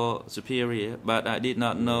was Ho superior, but I did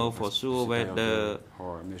not know for sure whether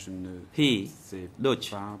he,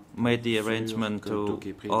 Dutch, made the arrangement to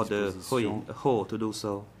order Ho to do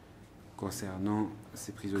so. Concernant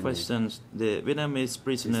ces prisonniers. Questions. The Vietnamese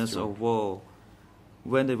prisoners of war,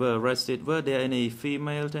 when they were arrested, were there any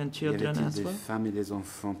females and children as well? Des femmes et des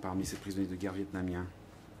enfants parmi ces prisonniers de guerre vietnamiens?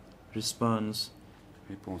 Response.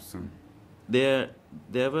 Réponse. They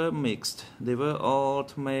were mixed. They were all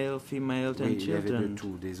male, female, and children. Il y avait de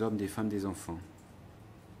tout, des hommes, des femmes, des enfants.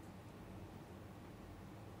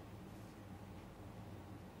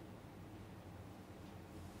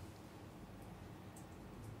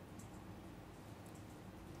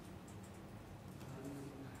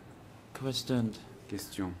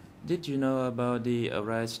 Question. Did you know about the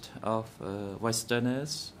arrest of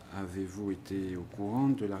Westerners? Avez-vous été au courant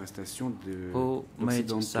de l'arrestation de Who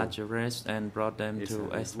made such arrest and brought them to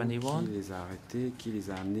S21? Qui les a arrêtés, qui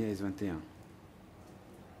les a amenés à S21?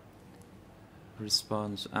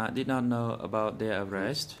 Response. I did not know about their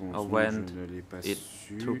arrest or when it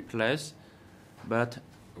took place, but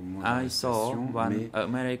I saw one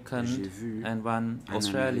American and one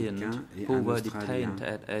Australian who were detained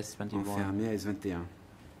at S21. Enfermés à S21.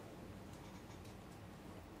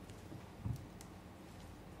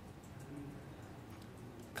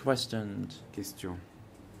 Question.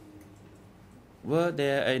 Were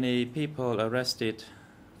there any people arrested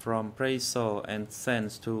from Preso and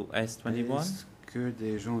sent to S21? Est-ce que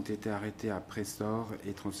des gens ont été arrêtés à Presor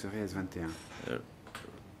et transférés à S21?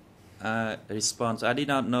 Response. I did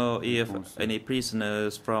not know if any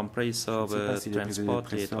prisoners from Preso were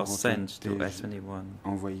transported or sent to S21.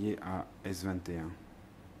 Envoyés à S21.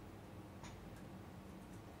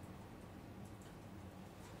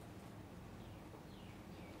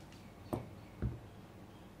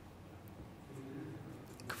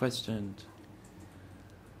 Question.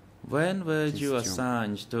 When were you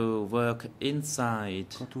assigned to work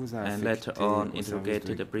inside and later on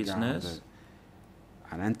interrogated the prisoners?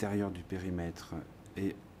 À l'intérieur du périmètre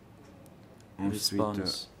et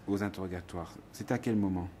ensuite aux interrogatoires. C'est à quel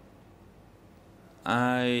moment?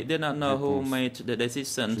 I did not know who made the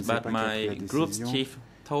decision, but my group's chief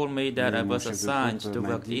told me that I was assigned to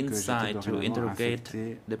work inside to interrogate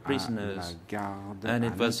the prisoners, and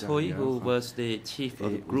it was Hui who was the chief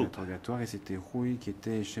of the group. Et c'était Hui qui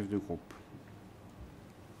était chef de groupe.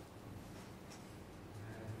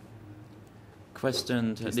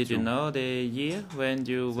 Question: did you know the year when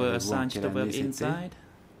you were assigned to work inside?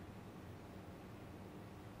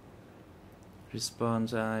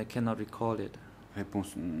 Response: I cannot recall it.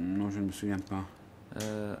 Réponse: non, je ne me souviens pas.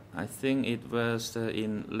 I think it was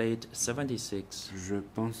in late 76. Je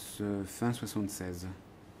pense fin 76.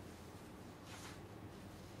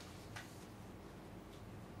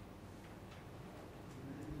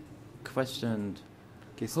 Question: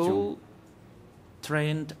 who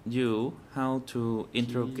trained you how to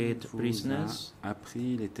interrogate prisoners? A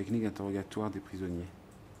appris les techniques d'interrogatoire des prisonniers.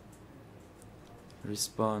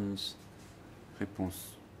 Response: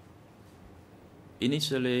 Réponse: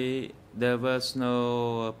 initially, there was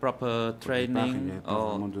no proper training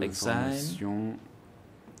or exam.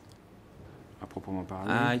 À proprement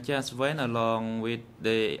parler. I just went along with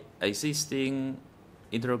the existing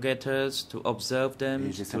interrogators to observe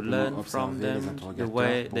them, to learn from them the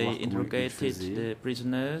way they interrogated the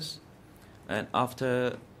prisoners. And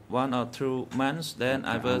after 1 or 2 months, then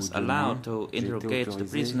I was allowed to interrogate the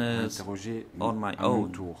prisoners on my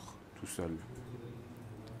own. Tout seul.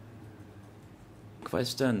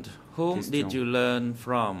 Question: whom did you learn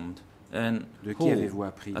from, and who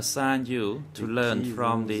assigned you to learn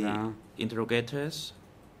from the interrogators?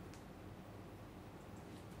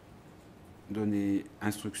 Donner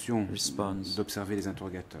instruction d'observer les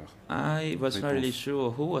interrogateurs. I was not really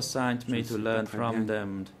sure who assigned me to learn from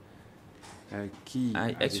them.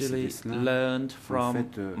 I actually learned from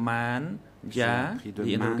Man, Ya,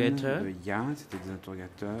 the interrogator,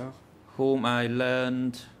 whom I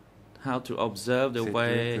learned how to observe the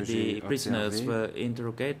way the prisoners were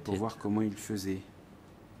interrogated. Pour voir comment ils faisaient.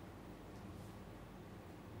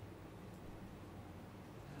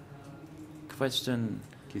 Question: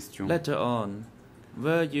 later on,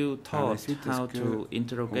 were you taught how to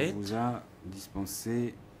interrogate? On vous a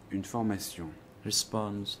dispensé une formation.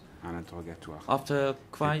 Response: à l'interrogatoire. After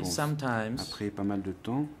quite some time, après pas mal de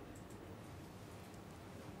temps,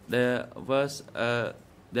 there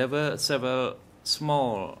were several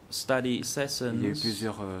small study sessions,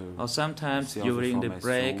 or sometimes during the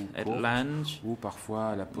break at lunch,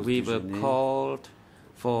 we were called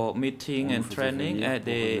for meeting and training at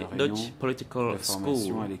the Dutch political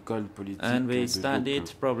school, and we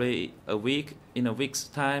studied probably in a week's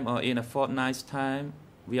time or in a fortnight's time.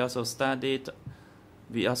 We also studied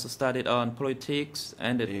on politics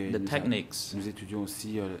and the techniques. Nous étudions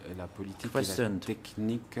aussi la politique et la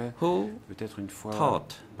technique, peut-être une fois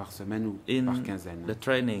par semaine ou par quinzaine. The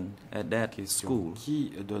training at that school.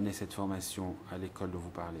 Qui donnait cette formation à l'école dont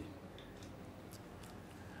vous parlez?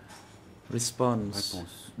 Response: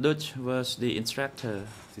 Dutch was the instructor.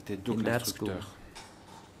 C'était donc l'instructeur.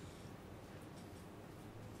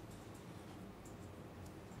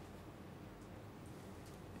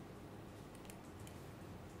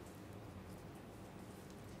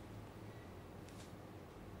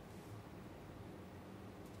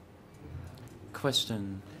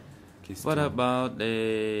 Question: what about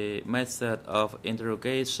the method of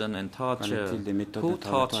interrogation and torture? Who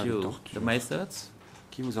taught you the methods?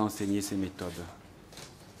 Qui vous a enseigné ces méthodes?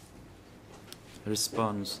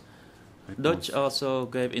 Response: Dutch also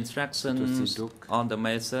gave instructions on the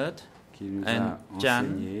method, and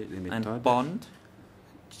Jan and Bond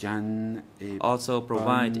also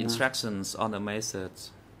provide instructions on the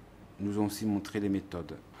methods. Nous ont aussi montré les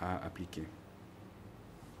méthodes à appliquer.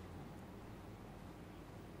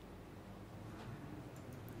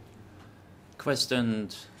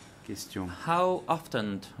 Question: how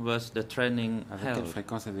often was the training held? Avec quelle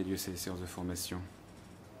fréquence avaient lieu ces séances de formation?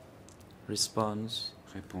 Response: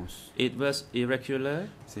 Réponse: it was irregular.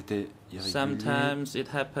 C'était irrégulier. Sometimes it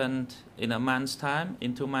happened in a month's time,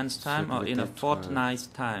 in 2 months' time, or in a fortnight's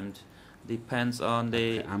time. Depends on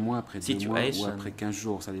the un mois, après 2 mois, ou après 15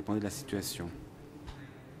 jours, ça dépendait de la situation.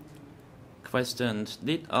 Question: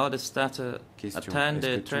 did all the staff attend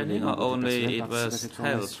the training, or only it was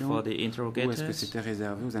held for the interrogators? Ou est-ce que c'était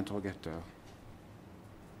réservé aux interrogateurs?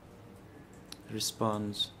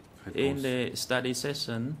 Response: in the study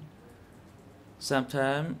session,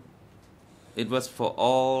 sometimes it was for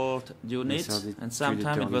all units, and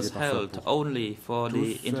sometimes it was held only for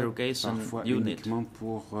the interrogation unit.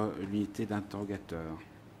 Pour l'unité d'interrogateur.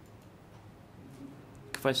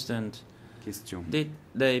 Question. Question. Did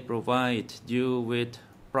they provide you with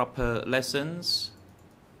proper lessons?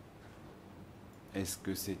 Est-ce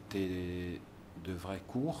que c'était de vrais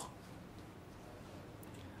cours?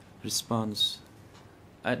 Response.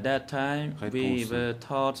 At that time, we were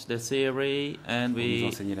taught the theory and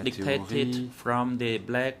we dictated from the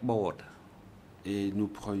blackboard. Et nous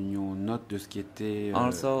prenions note de ce qui était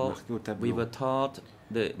also, marqué au tableau. We were taught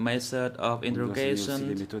the method of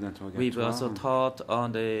interrogation. We were also taught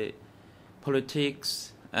on the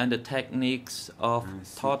politics and the techniques of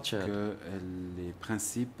torture. Que les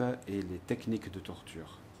principes et les techniques de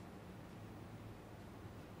torture.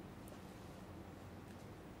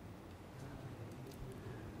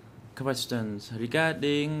 Questions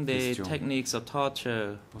regarding the techniques of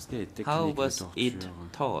torture. How was it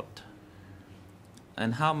taught?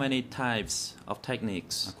 And how many types of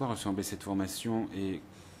techniques? À quoi ressemblait cette formation et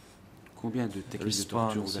combien de techniques de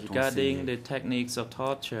torture vous a-t-on regarding the techniques of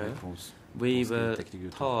torture, we were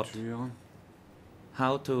taught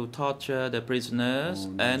how to torture the prisoners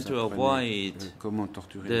and to avoid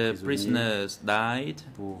the prisoners died.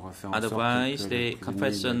 Otherwise, the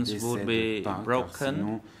confessions would be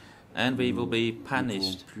broken and we will be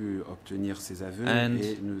punished. And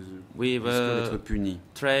we were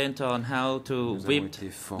trained on how to whip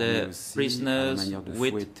the prisoners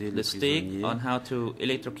with the stick, on how to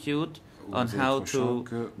electrocute, on how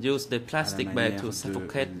to use the plastic bag to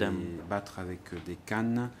suffocate them. Battre avec des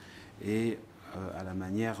cannes et à la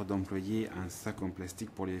manière d'employer un sac en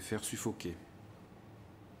plastique pour les faire suffoquer.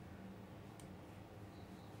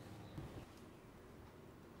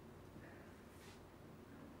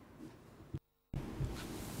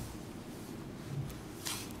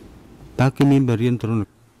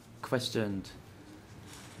 Question.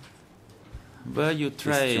 Were you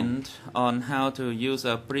trained on how to use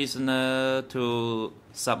a prisoner to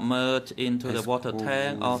submerge into the water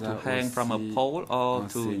tank or to hang from a pole or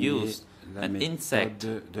to use an insect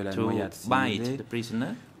to bite the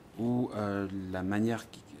prisoner? Ou la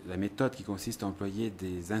méthode qui consiste à employer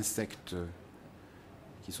des insectes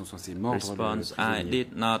qui sont censés mordre Response, le prisonnier. I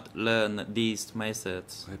did not learn these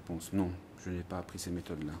methods. Réponse, non, je n'ai pas appris ces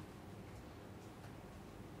méthodes-là.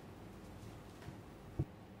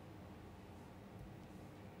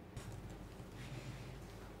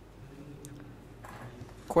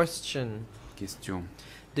 Question.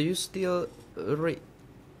 Do you still recollect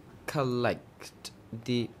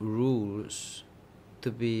the rules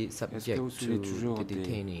to be subject to the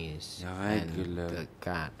detainees and the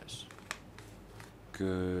guards?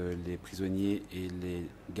 Que les prisonniers et les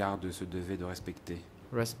gardes se devaient de respecter.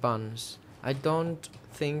 Response. I don't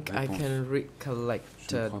think I can recollect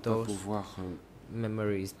those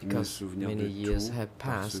memories because many years have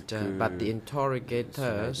passed, but the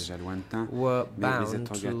interrogators were bound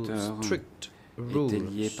to strict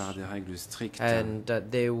rules and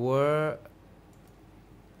they were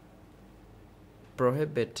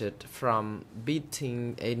prohibited from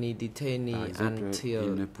beating any detainee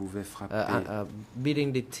until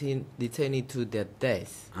beating detainee to their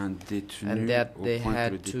death, and that they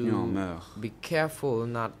had to be careful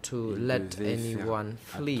not to let anyone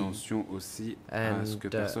flee, and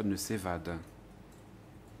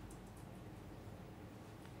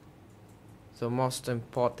so most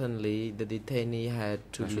importantly the detainee had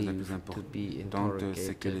to leave to be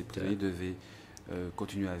interrogated.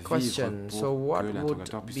 Question. So what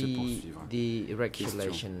would be the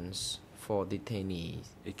regulations for detainees?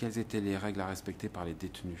 Et quelles étaient les règles à respecter par les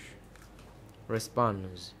détenus?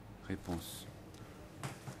 Response. Réponse.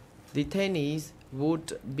 Detainees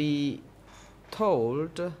would be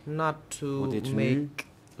told not to make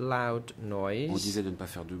loud noise, on disait de ne pas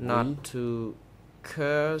faire de bruit, not to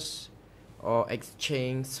curse or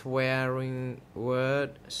exchange swearing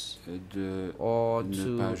words, or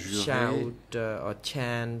to shout or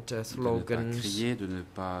chant slogans,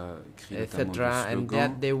 etc. And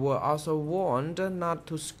that they were also warned not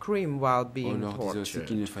to scream while being tortured.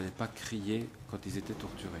 Qu'il ne fallait pas crier quand ils étaient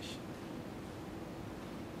torturés.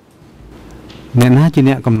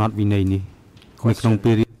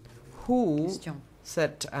 Who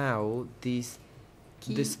set out these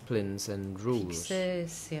disciplines and rules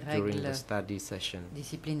during the study session?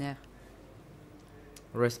 Disciplinaires.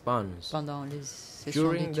 Response. Pendant les sessions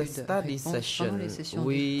during the study session,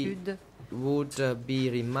 we would be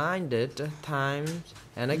reminded times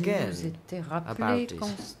and again about this.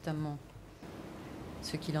 Constamment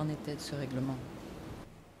ce qu'il en était de ce règlement.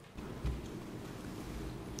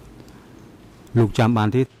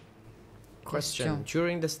 Question.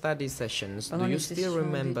 During the study sessions, do you still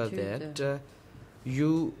remember that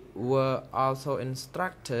you were also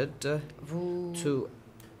instructed to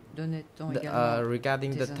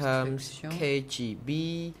regarding the terms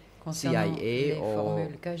KGB, CIA, or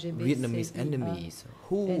Vietnamese enemies?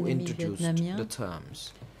 Who introduced the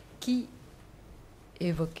terms? Qui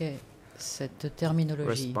évoquait cette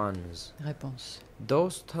terminologie? Réponse.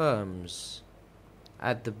 Those terms,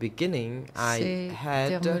 at the beginning, I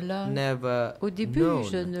had never au début, known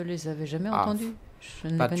je ne les avais jamais entendus. Je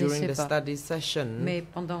ne but during the pas. study session, Mais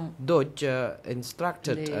pendant Dodge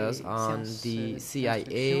instructed us on the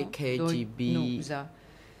CIA, KGB,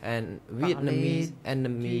 and Vietnamese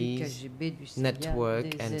enemies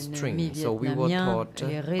network and string. So we were taught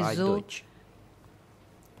by Dodge.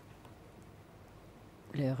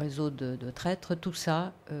 Les réseaux de traîtres, tout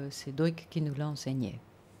ça, c'est Doig qui nous l'a enseigné.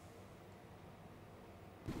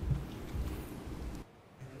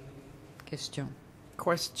 Question.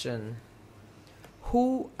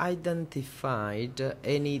 Who identified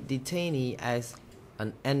any detainee as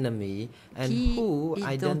an enemy and who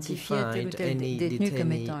identified any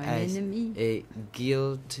detainee as a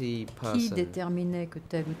guilty person? Qui déterminait que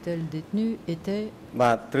tel ou tel détenu était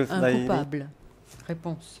un coupable?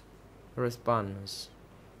 Response.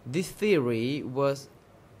 This theory was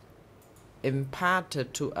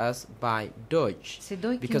imparted to us by Dodge,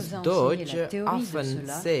 because Dodge often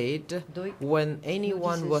said when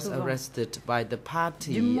anyone was arrested by the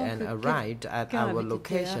party and arrived at our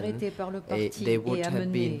location, they would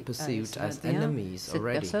have been perceived as enemies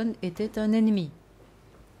already. Cette personne était un ennemi.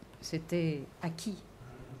 C'était acquis.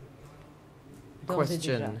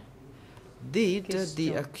 Question. Did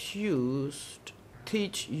the accused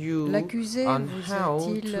teach you on how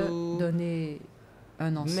to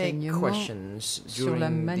un enseignement sur la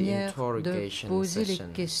manière de poser les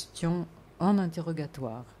questions en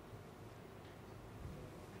interrogatoire?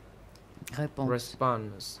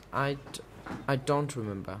 Response. I don't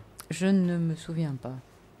remember. Je ne me souviens pas.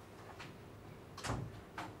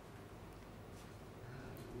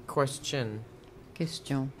 Question.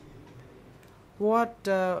 What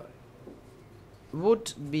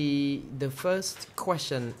would be the first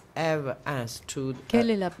question ever asked to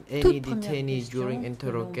any detainee during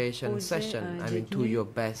interrogation session? I mean, to your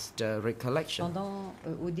best recollection.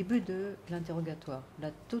 Au début de l'interrogatoire,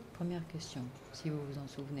 la toute première question, si vous vous en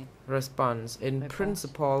souvenez. Response. In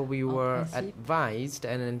principle, we were advised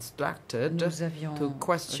and instructed to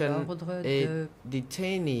question a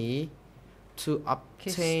detainee to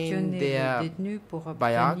obtain their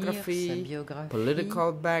biography,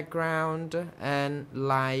 political background, and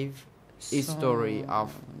life history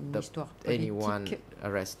of anyone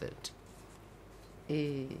arrested.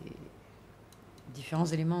 Et différents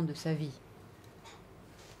éléments de sa vie.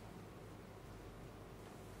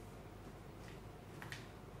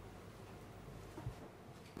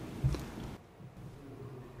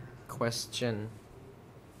 Question.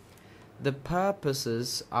 The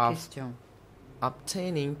purposes of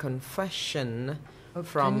obtaining confession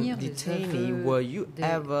from detainee, were you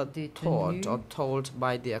ever taught or told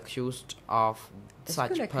by the accused of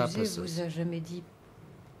such purposes? Vous a jamais dit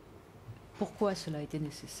pourquoi cela était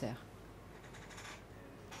nécessaire?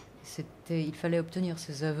 Il fallait obtenir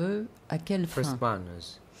ces aveux à quelle fin?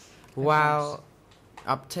 Response. While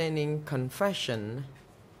obtaining confession,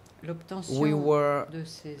 we were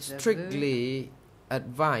strictly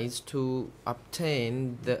advised to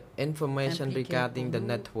obtain the information regarding the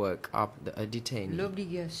network of the detainee.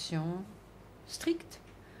 L'obligation stricte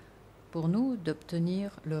pour nous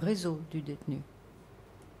d'obtenir le réseau du détenu.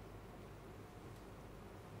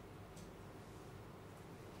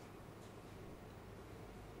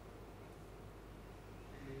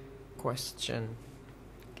 Question.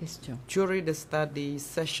 Question. During the study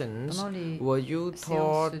sessions, were you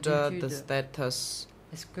taught the status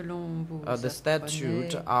the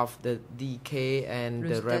statute of the DK and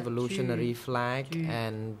the revolutionary flag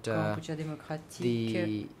and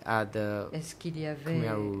the other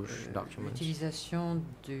Khmer Rouge documents? L'utilisation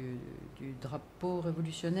du drapeau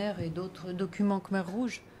révolutionnaire et d'autres documents Khmer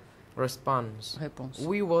Rouge? Response.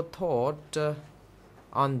 We were taught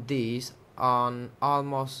on these on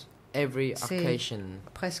almost every occasion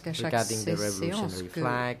regarding the revolutionary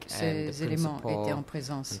flag and the principle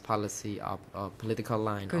and policy of political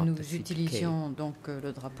line que of nous the CPK. utilisions donc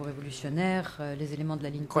le drapeau révolutionnaire, les éléments de la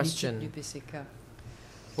ligne politique du PCK.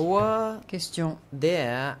 Were Question.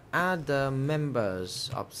 there other members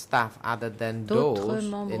of staff other than those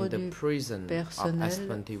in the prison of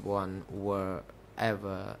S21 were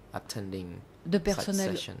ever attending de such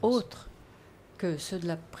personnel sessions? autre que ceux de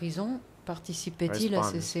la prison participaient-ils à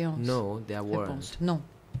ces séances? No, there weren't. Non.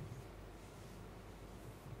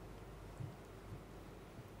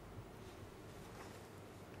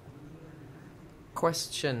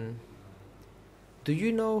 Question. Do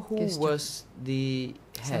you know who was the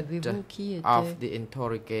head of the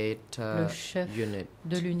interrogator unit?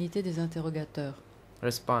 De l'unité des interrogateurs.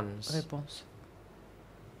 Response. Réponse.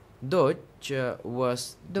 Deutsch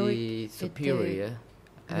was the superior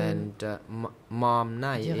and Mam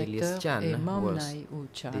Nai alias Chan was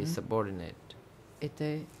the subordinate.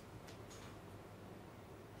 Était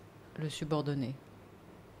le subordonné.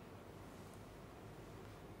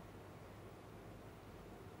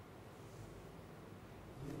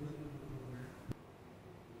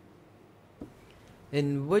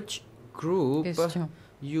 In which group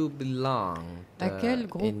you belonged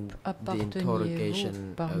in the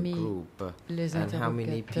interrogation group, and how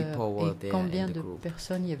many people were there in the group?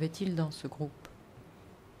 Personnes y avait-il dans ce groupe?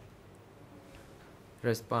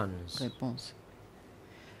 Response. Réponse.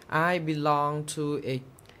 I belong to a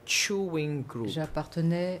chewing group.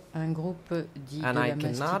 J'appartenais à un groupe dit and de la I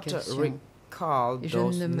cannot recall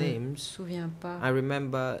those names. I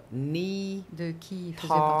remember Ni, de qui faisait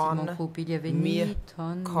partie de mon groupe. Il y avait Ni,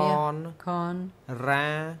 Ton, Kon,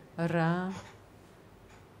 Ra,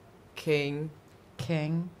 Keng.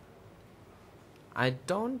 I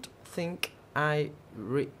don't think I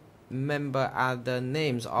remember other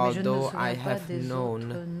names, although I have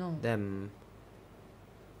known them.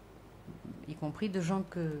 Y compris de gens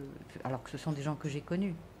alors que ce sont des gens que j'ai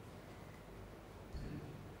connus.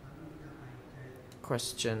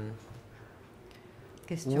 Question.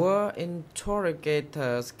 Were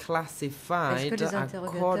interrogators classified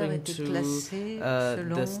according to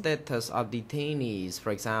the status of detainees?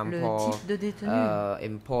 For example,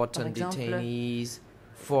 important detainees,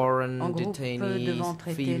 foreign detainees,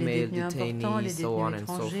 female detainees, so on and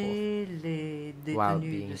so forth, while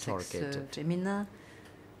being interrogated.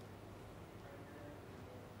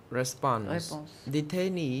 Response.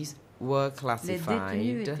 Detainees were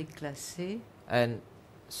classified, and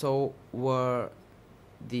so were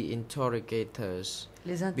the interrogators,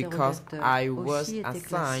 because I was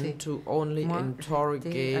assigned to only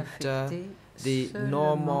interrogate the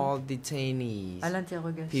normal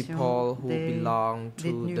detainees, people who belong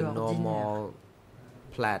to the normal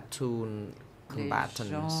platoon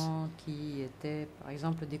combatants.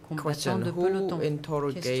 Question. Who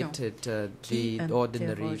interrogated the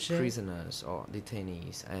ordinary prisoners or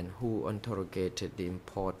detainees, and who interrogated the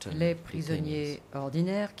important les prisonniers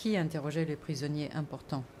ordinaires? Qui interrogeait les prisonniers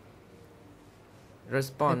importants?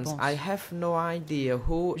 Response. I have no idea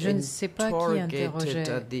who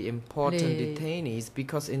interrogated the important detainees,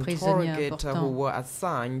 because interrogators who were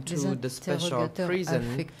assigned to the special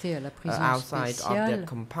prison outside of their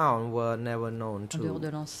compound were never known to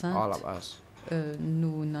all of us.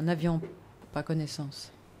 Nous n'en avions pas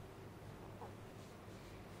connaissance.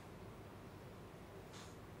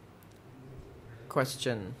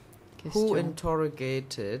 Question. Who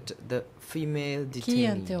interrogated the female detainees? Qui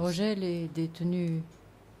interrogeait les détenus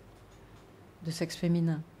de sexe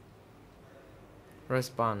féminin?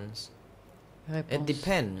 Response. Réponse. It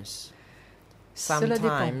depends.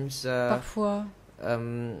 Sometimes, parfois,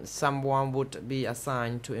 someone would be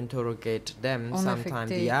assigned to interrogate them. Sometimes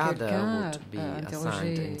the other would be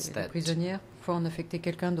assigned instead. Fois on affectait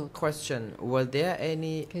quelqu'un d'autre. Question. Were there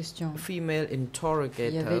any female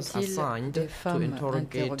interrogators assigned to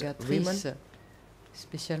interrogate women?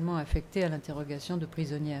 Spécialement affectées à l'interrogation de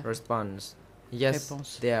prisonnières? Response. Yes,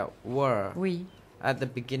 Réponse. there were. Oui. At the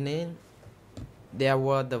beginning, there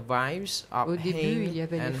were the wives of Heng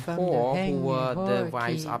and Ho, who were the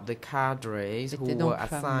wives of the cadres, who were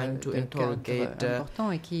assigned to interrogate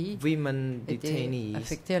women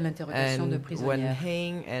detainees. And when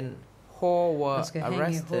Heng and Ho were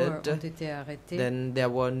arrested, then there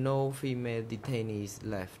were no female detainees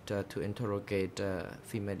left to interrogate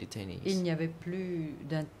female detainees. Il n'y avait plus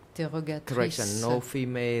d'interrogatrices. Correction, no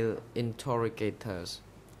female interrogators.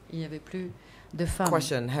 Il n'y avait plus de femmes.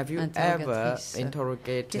 Question, have you ever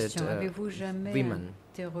interrogated women?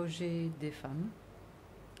 Interrogé des femmes?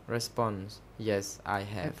 Response, yes, I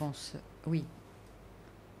have. Réponse, oui.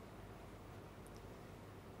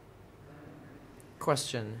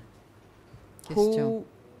 Question. Who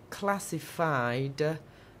classified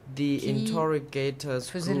the interrogators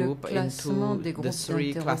group into the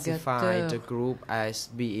three classified groups as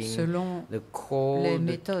being the cold,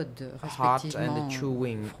 hot, and the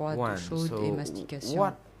chewing ones? So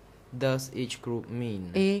what does each group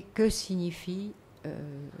mean? Et que signifie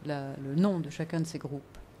le nom de chacun de ces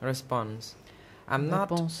groupes? Response. I'm not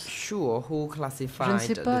sure who classified Je ne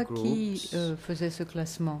sais pas the groups, qui faisait ce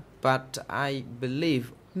classement. but I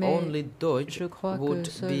believe only Deutsch would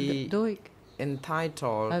be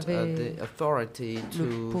entitled the authority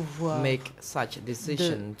to make such a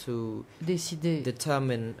decision to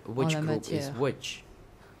determine which group is which.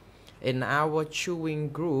 In our chewing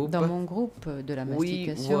group, dans mon groupe de la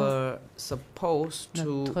mastication, we were supposed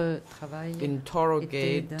to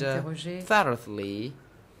interrogate thoroughly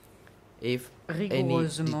if any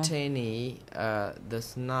detainee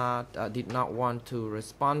did not want to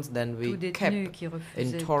respond, then we kept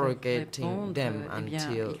interrogating them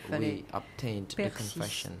until we obtained the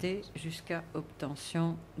confession. Jusqu'à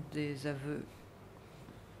obtention des aveux.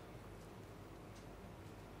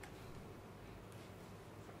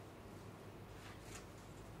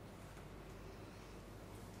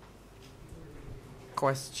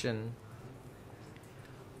 Question.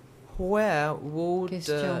 Where would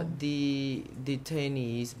the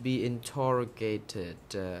detainees be interrogated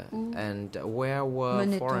and where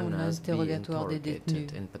were foreigners be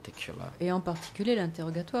interrogated in particular? Et en particulier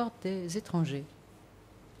l'interrogatoire des étrangers.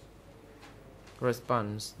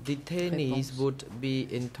 Response. Detainees would be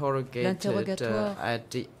interrogated at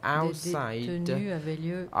the outside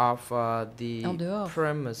of the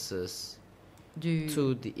premises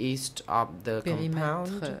to the east of the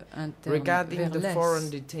compound. Regarding the foreign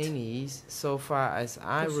detainees, so far as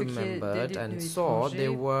I remembered and saw, they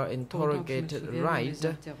were interrogated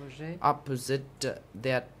right opposite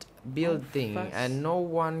that building, and no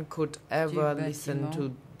one could ever listen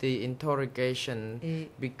to the interrogation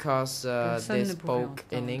because they spoke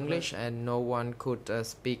in English and no one could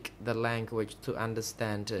speak the language to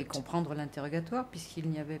understand it. Et comprendre l'interrogatoire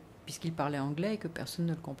puisqu'il parlait anglais et que personne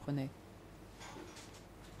ne le comprenait.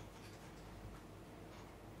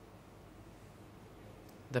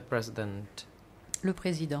 The President. Le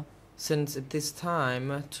Président. Since it is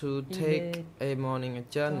time to take a morning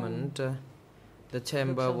adjournment, the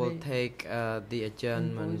chamber will take the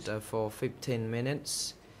adjournment for 15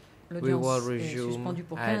 minutes. We will resume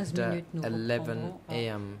at 11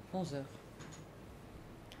 a.m.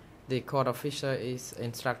 The court officer is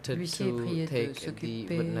instructed to take the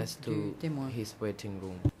witness to his waiting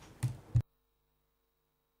room.